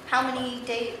month? how many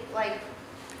date, like,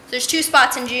 there's 2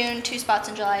 spots in June, 2 spots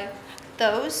in July.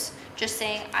 Those, just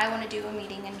saying, I want to do a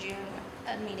meeting in June,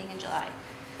 a meeting in July.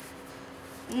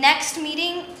 Next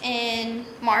meeting in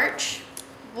March,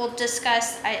 we'll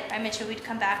discuss, I mentioned we'd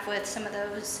come back with some of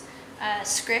those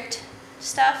script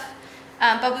stuff,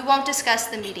 but we won't discuss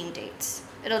the meeting dates.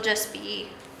 It'll just be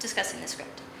discussing the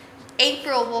script.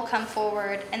 April will come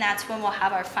forward, and that's when we'll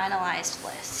have our finalized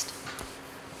list.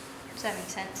 Does that make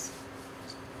sense?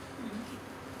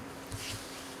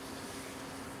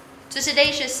 So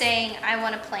today's just saying, I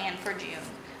want to plan for June.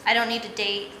 I don't need a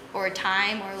date or a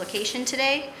time or a location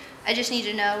today. I just need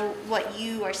to know what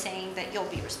you are saying that you'll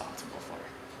be responsible for.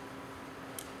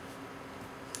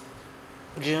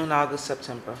 June, August,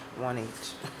 September, 1 each.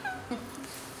 I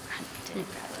didn't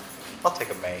grab anything. I'll take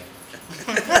a May.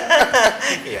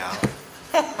 Yeah.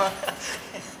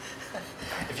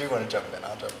 If you're going to jump in,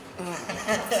 I'll jump.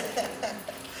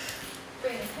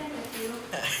 Bring a pen with you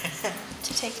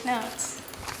to take notes.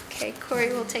 Okay,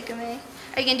 Corey will take a May.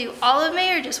 Are you going to do all of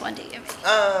May or just one date in May?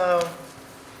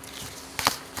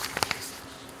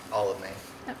 all of May.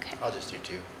 Okay. I'll just do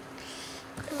 2.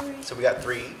 Corey. So we got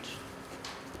 3 each.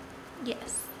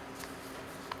 Yes.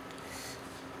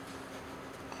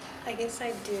 I guess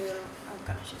I do, oh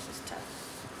gosh, this is tough.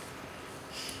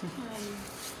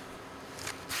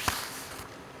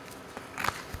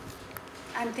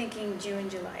 I'm thinking June,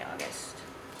 July, August.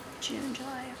 June,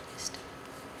 July, August.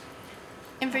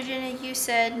 And Virginia, you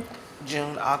said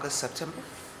June, August, September?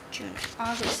 June,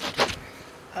 August, September.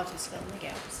 I'll just fill in the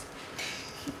gaps.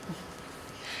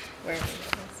 Wherever it is.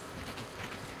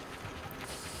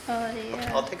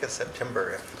 Claudia. I'll take a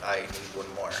September if I need one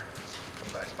more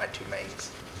from my 2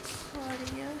 Mays.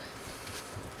 Claudia.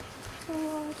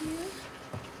 Claudia.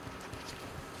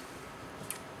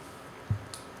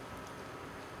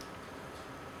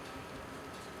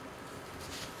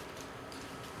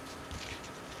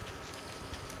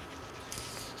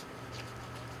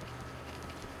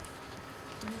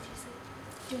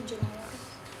 June, July, August.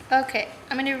 Okay,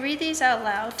 I'm going to read these out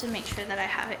loud to make sure that I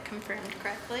have it confirmed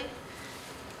correctly.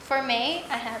 For May,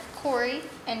 I have Corey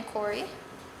and Corey.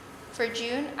 For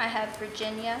June, I have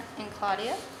Virginia and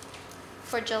Claudia.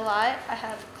 For July, I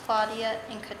have Claudia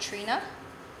and Katrina.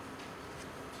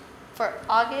 For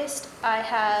August, I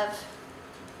have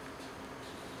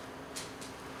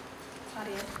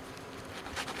Claudia.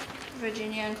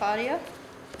 Virginia and Claudia.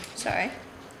 Sorry.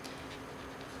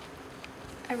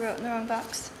 I wrote in the wrong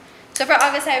box. So for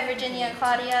August, I have Virginia and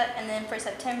Claudia, and then for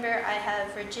September, I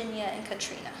have Virginia and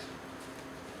Katrina.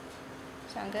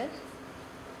 Sound good?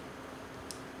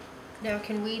 Now,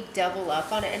 can we double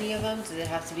up on any of them? Does it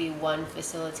have to be one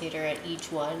facilitator at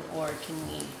each one, or can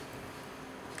we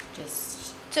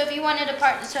just? So if you wanted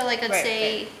to so like let's Right,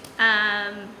 say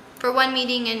for one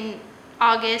meeting in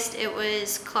August, it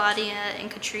was Claudia and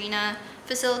Katrina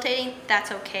facilitating,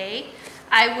 that's okay.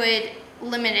 I would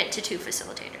limit it to 2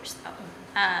 facilitators though.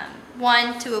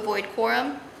 One, to avoid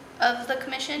quorum of the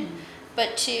commission,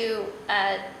 but 2,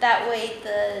 that way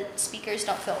the speakers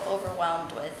don't feel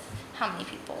overwhelmed with how many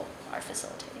people are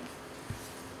facilitating.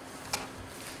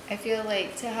 I feel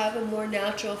like to have a more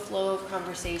natural flow of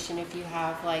conversation, if you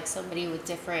have like somebody with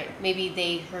different, maybe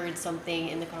they heard something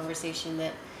in the conversation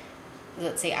that,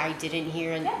 let's say I didn't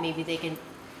hear, and maybe they can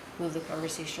move the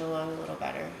conversation along a little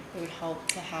better. It would help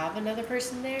to have another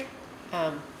person there.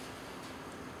 That's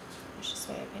just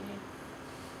my opinion.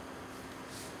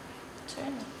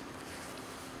 Certainly.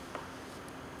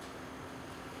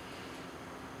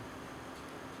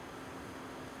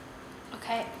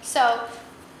 Okay, so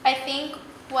I think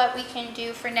what we can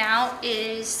do for now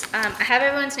is I have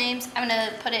everyone's names. I'm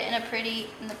gonna put it in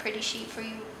the pretty sheet for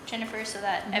you, Jennifer, so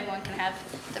that everyone can have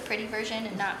the pretty version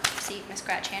and not see my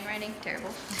scratch handwriting.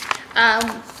 Terrible.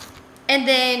 And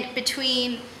then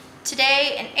between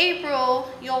today and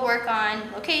April, you'll work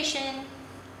on location,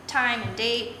 time, and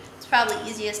date. It's probably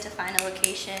easiest to find a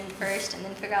location first and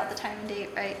then figure out the time and date,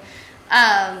 right?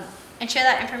 And share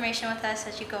that information with us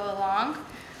as you go along.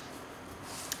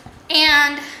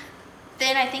 And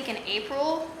then I think in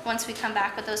April, once we come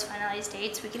back with those finalized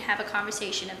dates, we can have a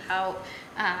conversation about,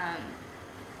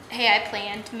 hey, I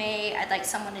planned May, I'd like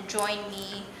someone to join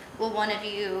me. Will one of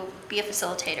you be a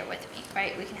facilitator with me,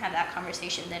 right? We can have that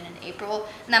conversation then in April.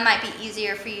 And that might be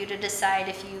easier for you to decide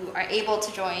if you are able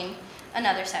to join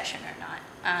another session or not,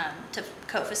 to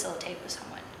co-facilitate with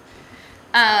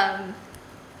someone.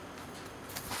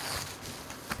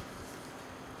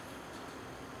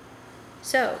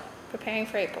 So, preparing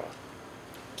for April.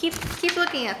 Keep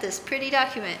looking at this pretty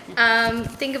document.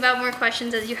 Think about more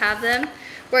questions as you have them.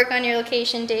 Work on your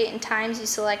location, date, and times you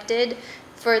selected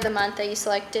for the month that you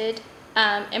selected,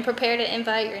 and prepare to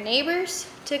invite your neighbors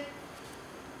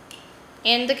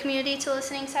and the community to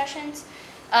listening sessions.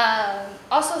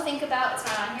 Also think about, it's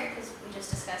not on here because we just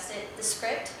discussed it, the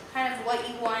script, kind of what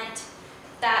you want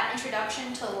that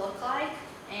introduction to look like,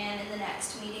 and in the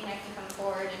next meeting I can come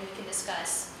forward and we can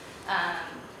discuss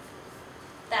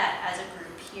that as a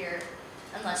group here,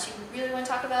 unless you really want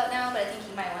to talk about it now, but I think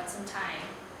you might want some time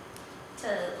to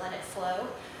let it flow.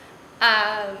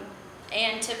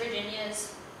 And to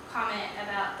Virginia's comment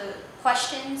about the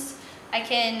questions, I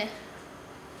can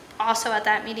also at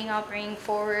that meeting, I'll bring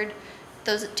forward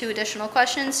those 2 additional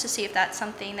questions to see if that's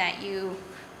something that you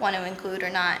want to include or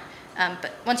not.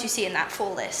 But once you see in that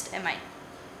full list, it might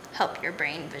help your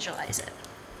brain visualize it.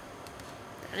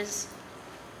 That is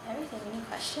everything. Any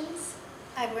questions?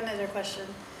 I have one other question.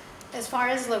 As far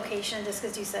as location, just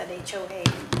because you said HOA,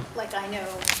 like I know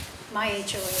my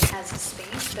HOA has a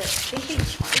space, but they can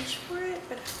charge for it,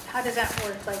 but how does that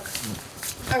work? Like,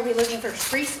 are we looking for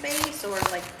free space, or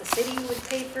like the city would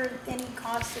pay for any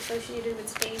costs associated with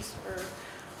space, or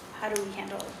how do we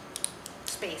handle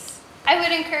space? I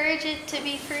would encourage it to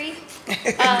be free.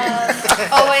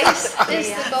 Always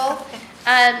is the goal.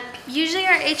 Usually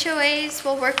our HOAs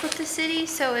will work with the city,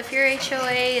 so if your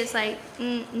HOA is like,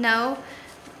 no,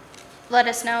 let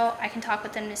us know. I can talk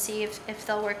with them to see if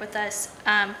they'll work with us.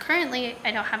 Currently,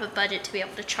 I don't have a budget to be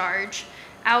able to charge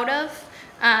out of,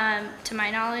 to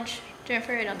my knowledge.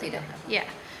 Jennifer, I don't think. don't have one. Yeah.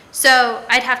 So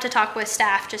I'd have to talk with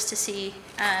staff just to see,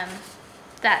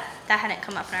 that hadn't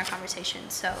come up in our conversation,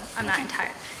 so I'm not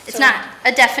entire. It's So- not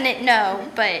a definite no,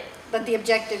 but But the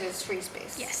objective is free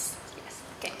space? yes, yes.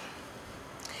 Okay.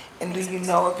 And do you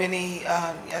know of any,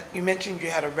 you mentioned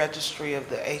you had a registry of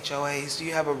the HOAs. Do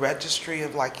you have a registry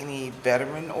of like any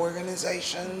veteran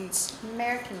organizations?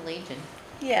 American Legion.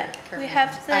 Yeah, we currently. have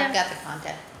I've the, got the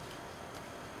contact.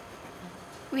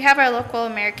 we have our local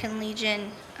American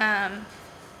Legion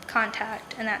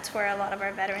contact, and that's where a lot of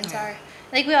our veterans are.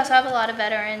 I think we also have a lot of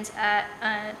veterans at,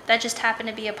 that just happen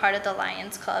to be a part of the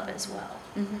Lions Club as well.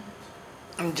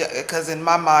 Because in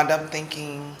my mind, I'm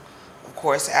thinking, of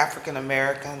course, African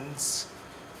Americans,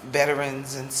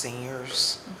 veterans, and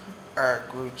seniors are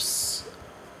groups,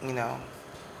 you know,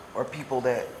 or people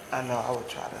that I know I would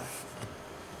try to.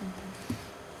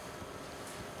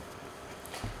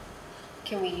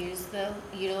 Can we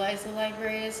utilize the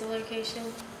library as a location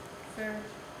for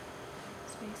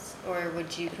space? Or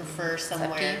would you prefer up to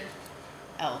somewhere you.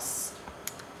 else?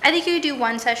 I think you could do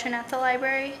one session at the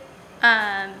library,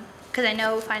 because I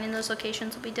know finding those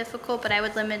locations will be difficult, but I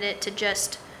would limit it to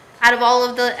just, out of all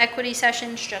of the equity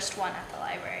sessions, just one at the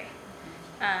library.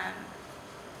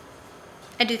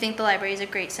 I do think the library is a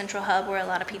great central hub where a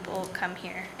lot of people come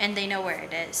here, and they know where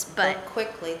it is, but, But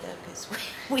quickly though, because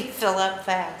we fill up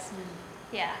fast.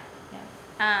 yeah.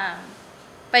 Yeah.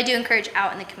 But I do encourage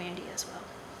out in the community as well.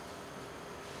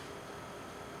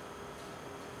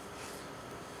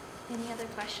 Any other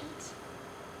questions?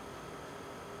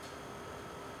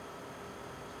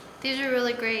 These are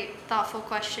really great, thoughtful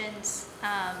questions.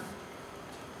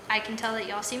 I can tell that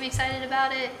y'all seem excited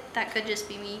about it. That could just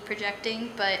be me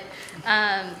projecting, but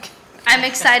I'm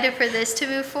excited for this to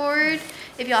move forward.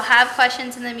 If y'all have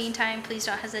questions in the meantime, please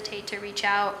don't hesitate to reach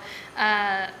out.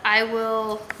 I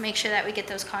will make sure that we get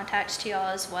those contacts to y'all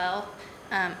as well.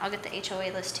 I'll get the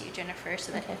HOA list to you, Jennifer,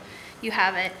 so that you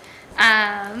have it.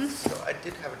 So I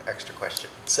did have an extra question.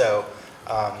 So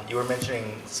you were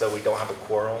mentioning, so we don't have a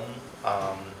quorum.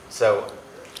 So,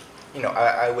 you know,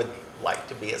 I would like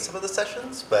to be at some of the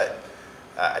sessions, but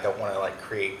I don't want to like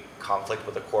create conflict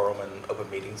with the quorum and Open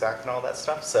Meetings Act and all that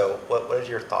stuff. So what is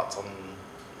your thoughts on,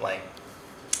 like,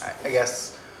 I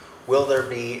guess, will there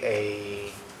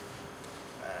be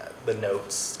the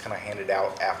notes kind of handed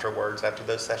out afterwards after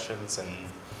those sessions, and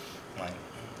like,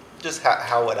 just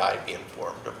how would I be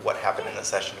informed of what happened in the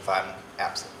session if I'm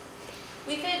absent?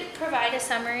 We could provide a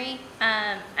summary.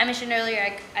 I mentioned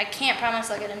earlier, I can't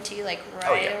promise I'll get them to you like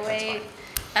Oh, right yeah, that's away.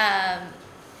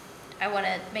 I want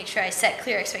to make sure I set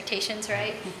clear expectations,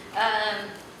 right?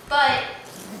 But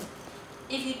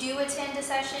if you do attend a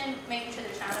session, making sure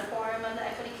there's not a quorum of the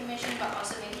Equity Commission, but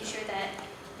also making sure that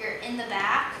you're in the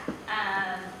back,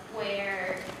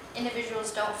 where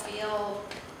individuals don't feel,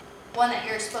 one, that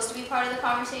you're supposed to be part of the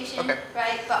conversation, Okay.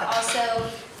 right? But also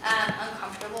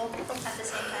uncomfortable at the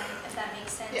same time, if that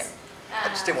makes sense. Yeah. I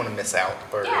just didn't want to miss out.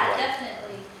 Or Yeah, like,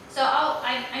 definitely. So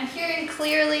I'm hearing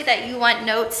clearly that you want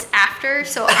notes after,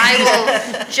 so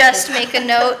I will just make a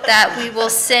note that we will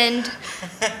send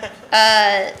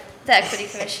the Equity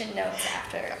Commission notes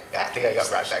after. I think I got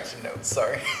right back to notes,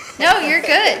 sorry. No, you're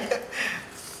good.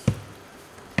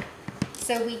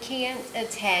 So we can't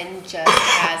attend just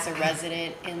as a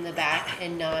resident in the back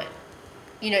and not,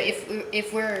 you know,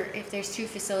 if there's two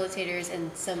facilitators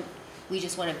and we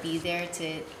just want to be there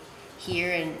to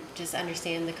hear and just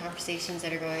understand the conversations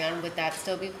that are going on, would that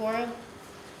still be quorum?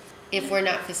 If we're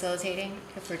not facilitating,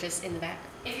 if we're just in the back?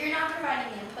 If you're not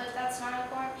providing input, that's not a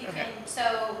quorum. You Okay. can,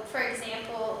 so for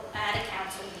example, at a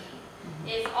council meeting,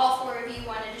 if all four of you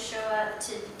wanted to show up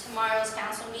to tomorrow's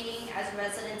council meeting as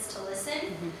residents to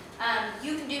listen,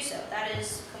 you can do so. That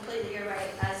is completely your right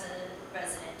as a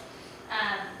resident.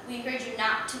 We encourage you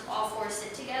not to all four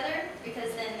sit together,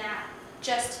 because then that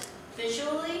just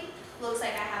visually looks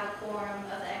like I have a quorum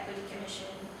of the Equity Commission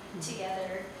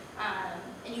together.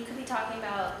 And you could be talking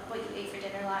about what you ate for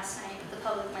dinner last night, but the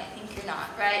public might think you're not,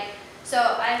 right? So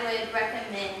I would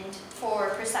recommend, for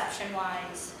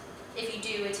perception-wise, if you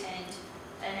do attend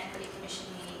an Equity Commission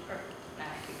meeting, or not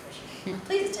Equity Commission meeting,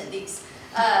 please attend these,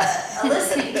 a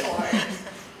listening tour,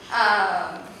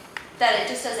 that it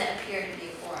just doesn't appear to be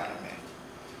a quorum.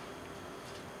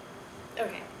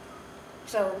 Okay.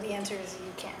 So the answer is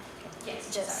you can.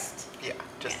 Yes, Just, Yeah,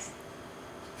 just,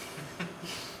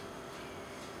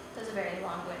 a very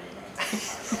long-winded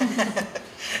answer.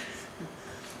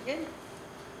 Good. Any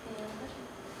other questions?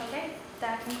 Okay,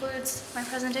 that concludes my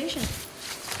presentation.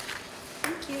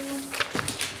 Thank you.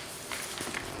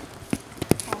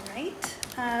 All right.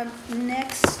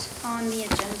 Next on the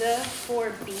agenda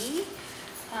for B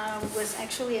was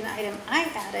actually an item I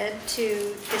added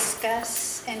to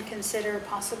discuss and consider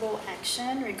possible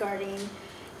action regarding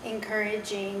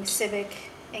encouraging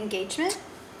civic engagement.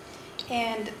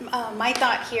 And my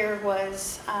thought here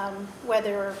was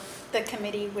whether the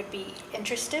committee would be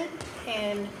interested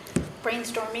in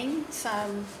brainstorming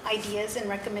some ideas and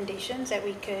recommendations that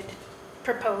we could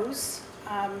propose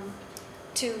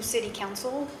to City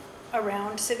Council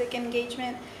around civic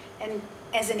engagement. And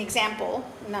as an example,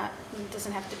 it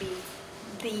doesn't have to be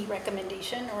the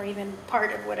recommendation or even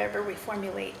part of whatever we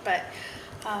formulate, but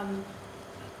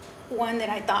one that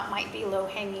I thought might be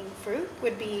low-hanging fruit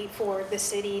would be for the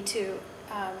city to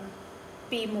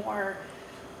be more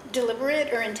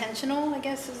deliberate or intentional, I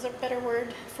guess is a better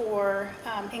word, for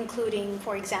including,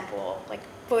 for example, like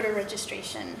voter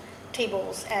registration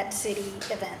tables at city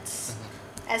events,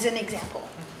 as an example.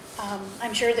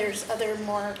 I'm sure there's other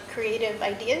more creative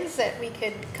ideas that we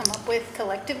could come up with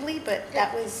collectively, but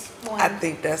that was one. I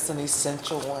think that's an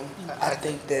essential one. I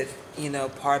think that, you know,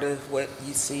 part of what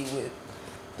you see with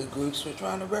the groups we're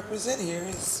trying to represent here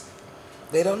is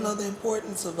they don't know the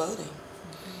importance of voting.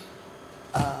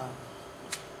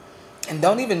 And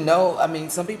don't even know, I mean,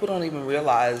 some people don't even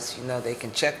realize, you know, they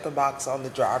can check the box on the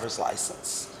driver's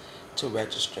license to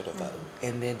register to vote.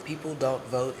 And then people don't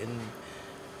vote in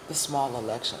the small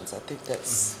elections. I think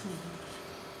that's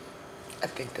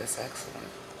excellent.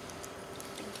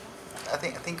 I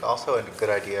think also a good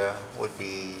idea would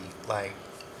be like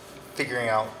figuring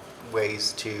out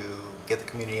ways to get the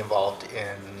community involved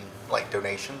in like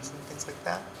donations and things like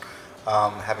that.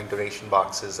 Having donation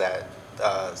boxes at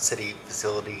city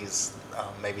facilities,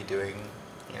 maybe doing,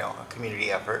 you know, a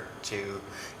community effort to,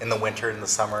 in the winter and the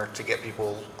summer, to get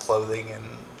people clothing and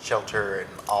shelter and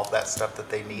all of that stuff that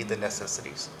they need, the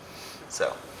necessities.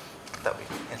 So that would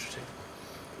be interesting.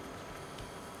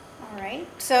 All right,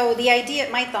 so the idea,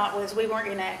 my thought was we weren't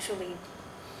gonna actually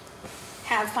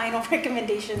have final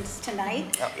recommendations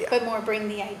tonight, Oh, yeah. but more bring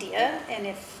the idea, and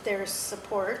if there's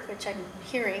support, which I'm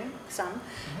hearing some,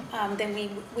 then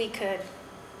we could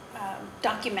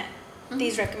document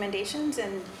these recommendations,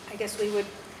 and I guess we would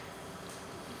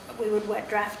what,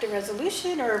 draft a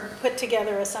resolution or put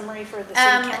together a summary for the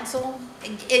city council?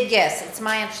 Yes, it's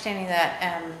my understanding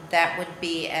that that would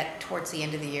be towards the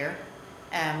end of the year,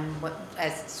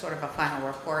 as sort of a final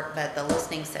report, but the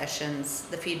listening sessions,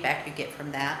 the feedback you get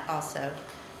from that also,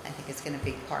 I think is going to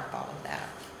be part of all of that.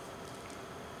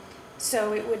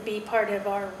 So it would be part of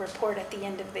our report at the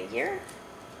end of the year?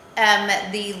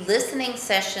 The listening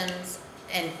sessions,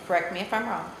 and correct me if I'm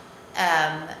wrong,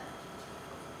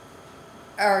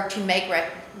 are to make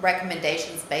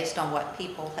recommendations based on what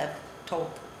people have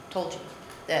told you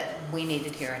that we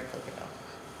needed here in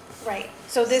Pflugerville. Right,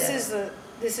 so this is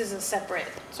a separate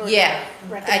sort of Yeah,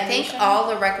 I recommendation? think all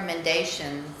the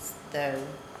recommendations, though,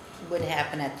 would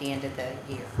happen at the end of the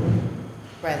year,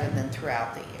 rather than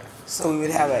throughout the year. So we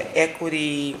would have an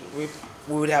equity, we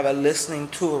would have a listening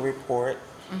tour report,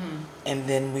 and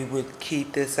then we would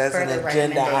keep this as an Further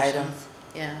agenda item recommendations,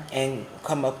 yeah. and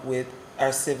come up with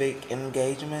our civic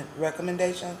engagement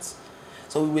recommendations.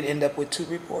 So we would end up with 2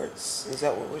 reports. Is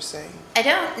that what we're saying? I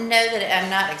don't know that I'm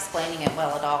not explaining it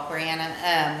well at all,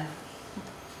 Brianna.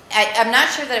 I'm not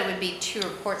sure that it would be 2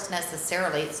 reports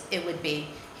necessarily. It would be,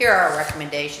 here are our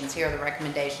recommendations, here are the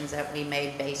recommendations that we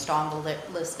made based on the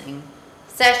listening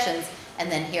sessions, and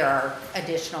then here are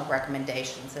additional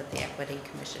recommendations that the Equity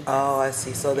Commission. Oh, I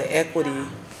see. So the equity,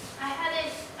 I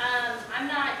hadn't, I'm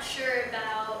not sure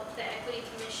about the Equity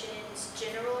Commission's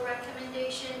general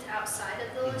recommendations outside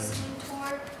of the listening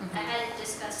tour. I hadn't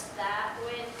discussed that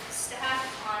with staff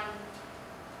on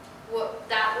what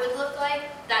that would look like.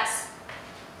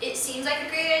 It seems like a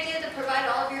great idea to provide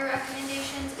all of your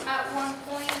recommendations at one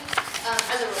point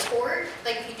as a report.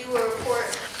 Like if you do a report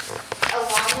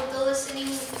along with the listening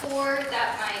tour,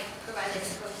 that might provide like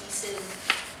a cohesive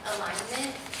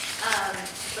alignment.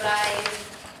 But I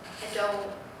don't,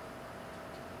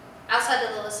 outside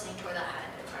of the listening tour, that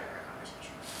hadn't been part of our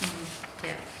conversation.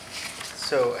 Yeah.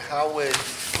 So how would,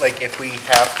 like, if we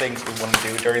have things we want to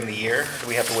do during the year, do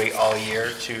we have to wait all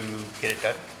year to get it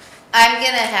done? I'm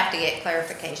going to have to get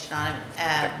clarification on it.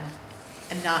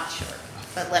 I'm not sure,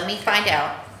 but let me find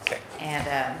out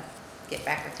and get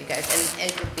back with you guys,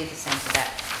 and it would be the same for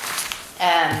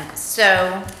that.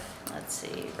 So, let's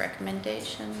see,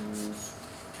 recommendations.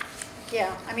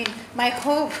 Yeah, I mean, my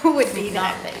hope would be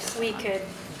Not that based we on- could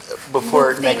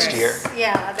before move next things. year.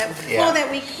 Yeah, that, Yeah. well, that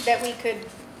we could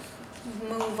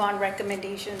move on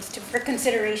recommendations for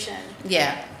consideration,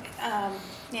 Yeah,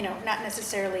 you know, not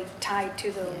necessarily tied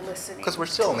to the listening. Because we're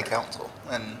still in the council,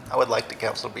 and I would like the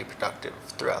council to be productive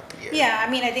throughout the year. Yeah, I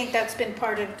mean, I think that's been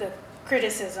part of the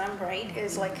criticism, right,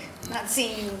 is like not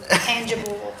seeing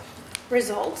tangible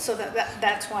results, so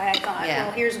that's why I thought, Yeah.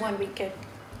 well, here's one we could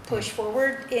push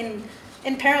forward in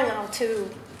parallel to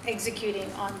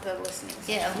executing on the listening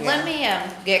yeah, session. let me,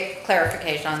 get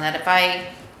clarification on that. If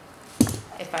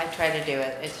I try to do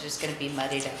it, it's just gonna be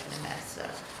muddied up in a mess, so,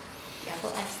 yeah,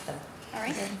 we'll ask them. All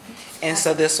right, And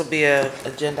so this will be a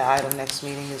agenda item next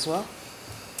meeting as well?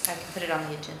 I can put it on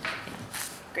the agenda, yeah.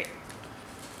 great.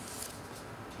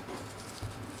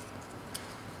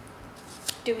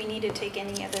 Do we need to take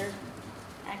any other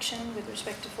action with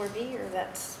respect to 4B, or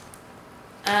that's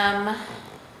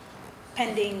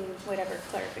pending whatever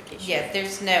clarification? Yeah,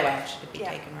 there's no action to be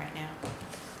Yeah. taken right now,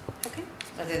 Okay,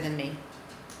 other than me.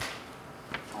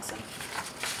 awesome.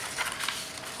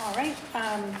 All right,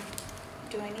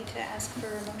 do I need to ask for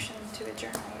a motion to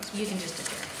adjourn? I always You can forget. just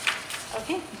adjourn.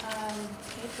 Okay,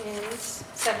 it is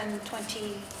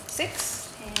 7:26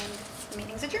 and the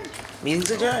meeting's adjourned.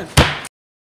 Meeting's adjourned.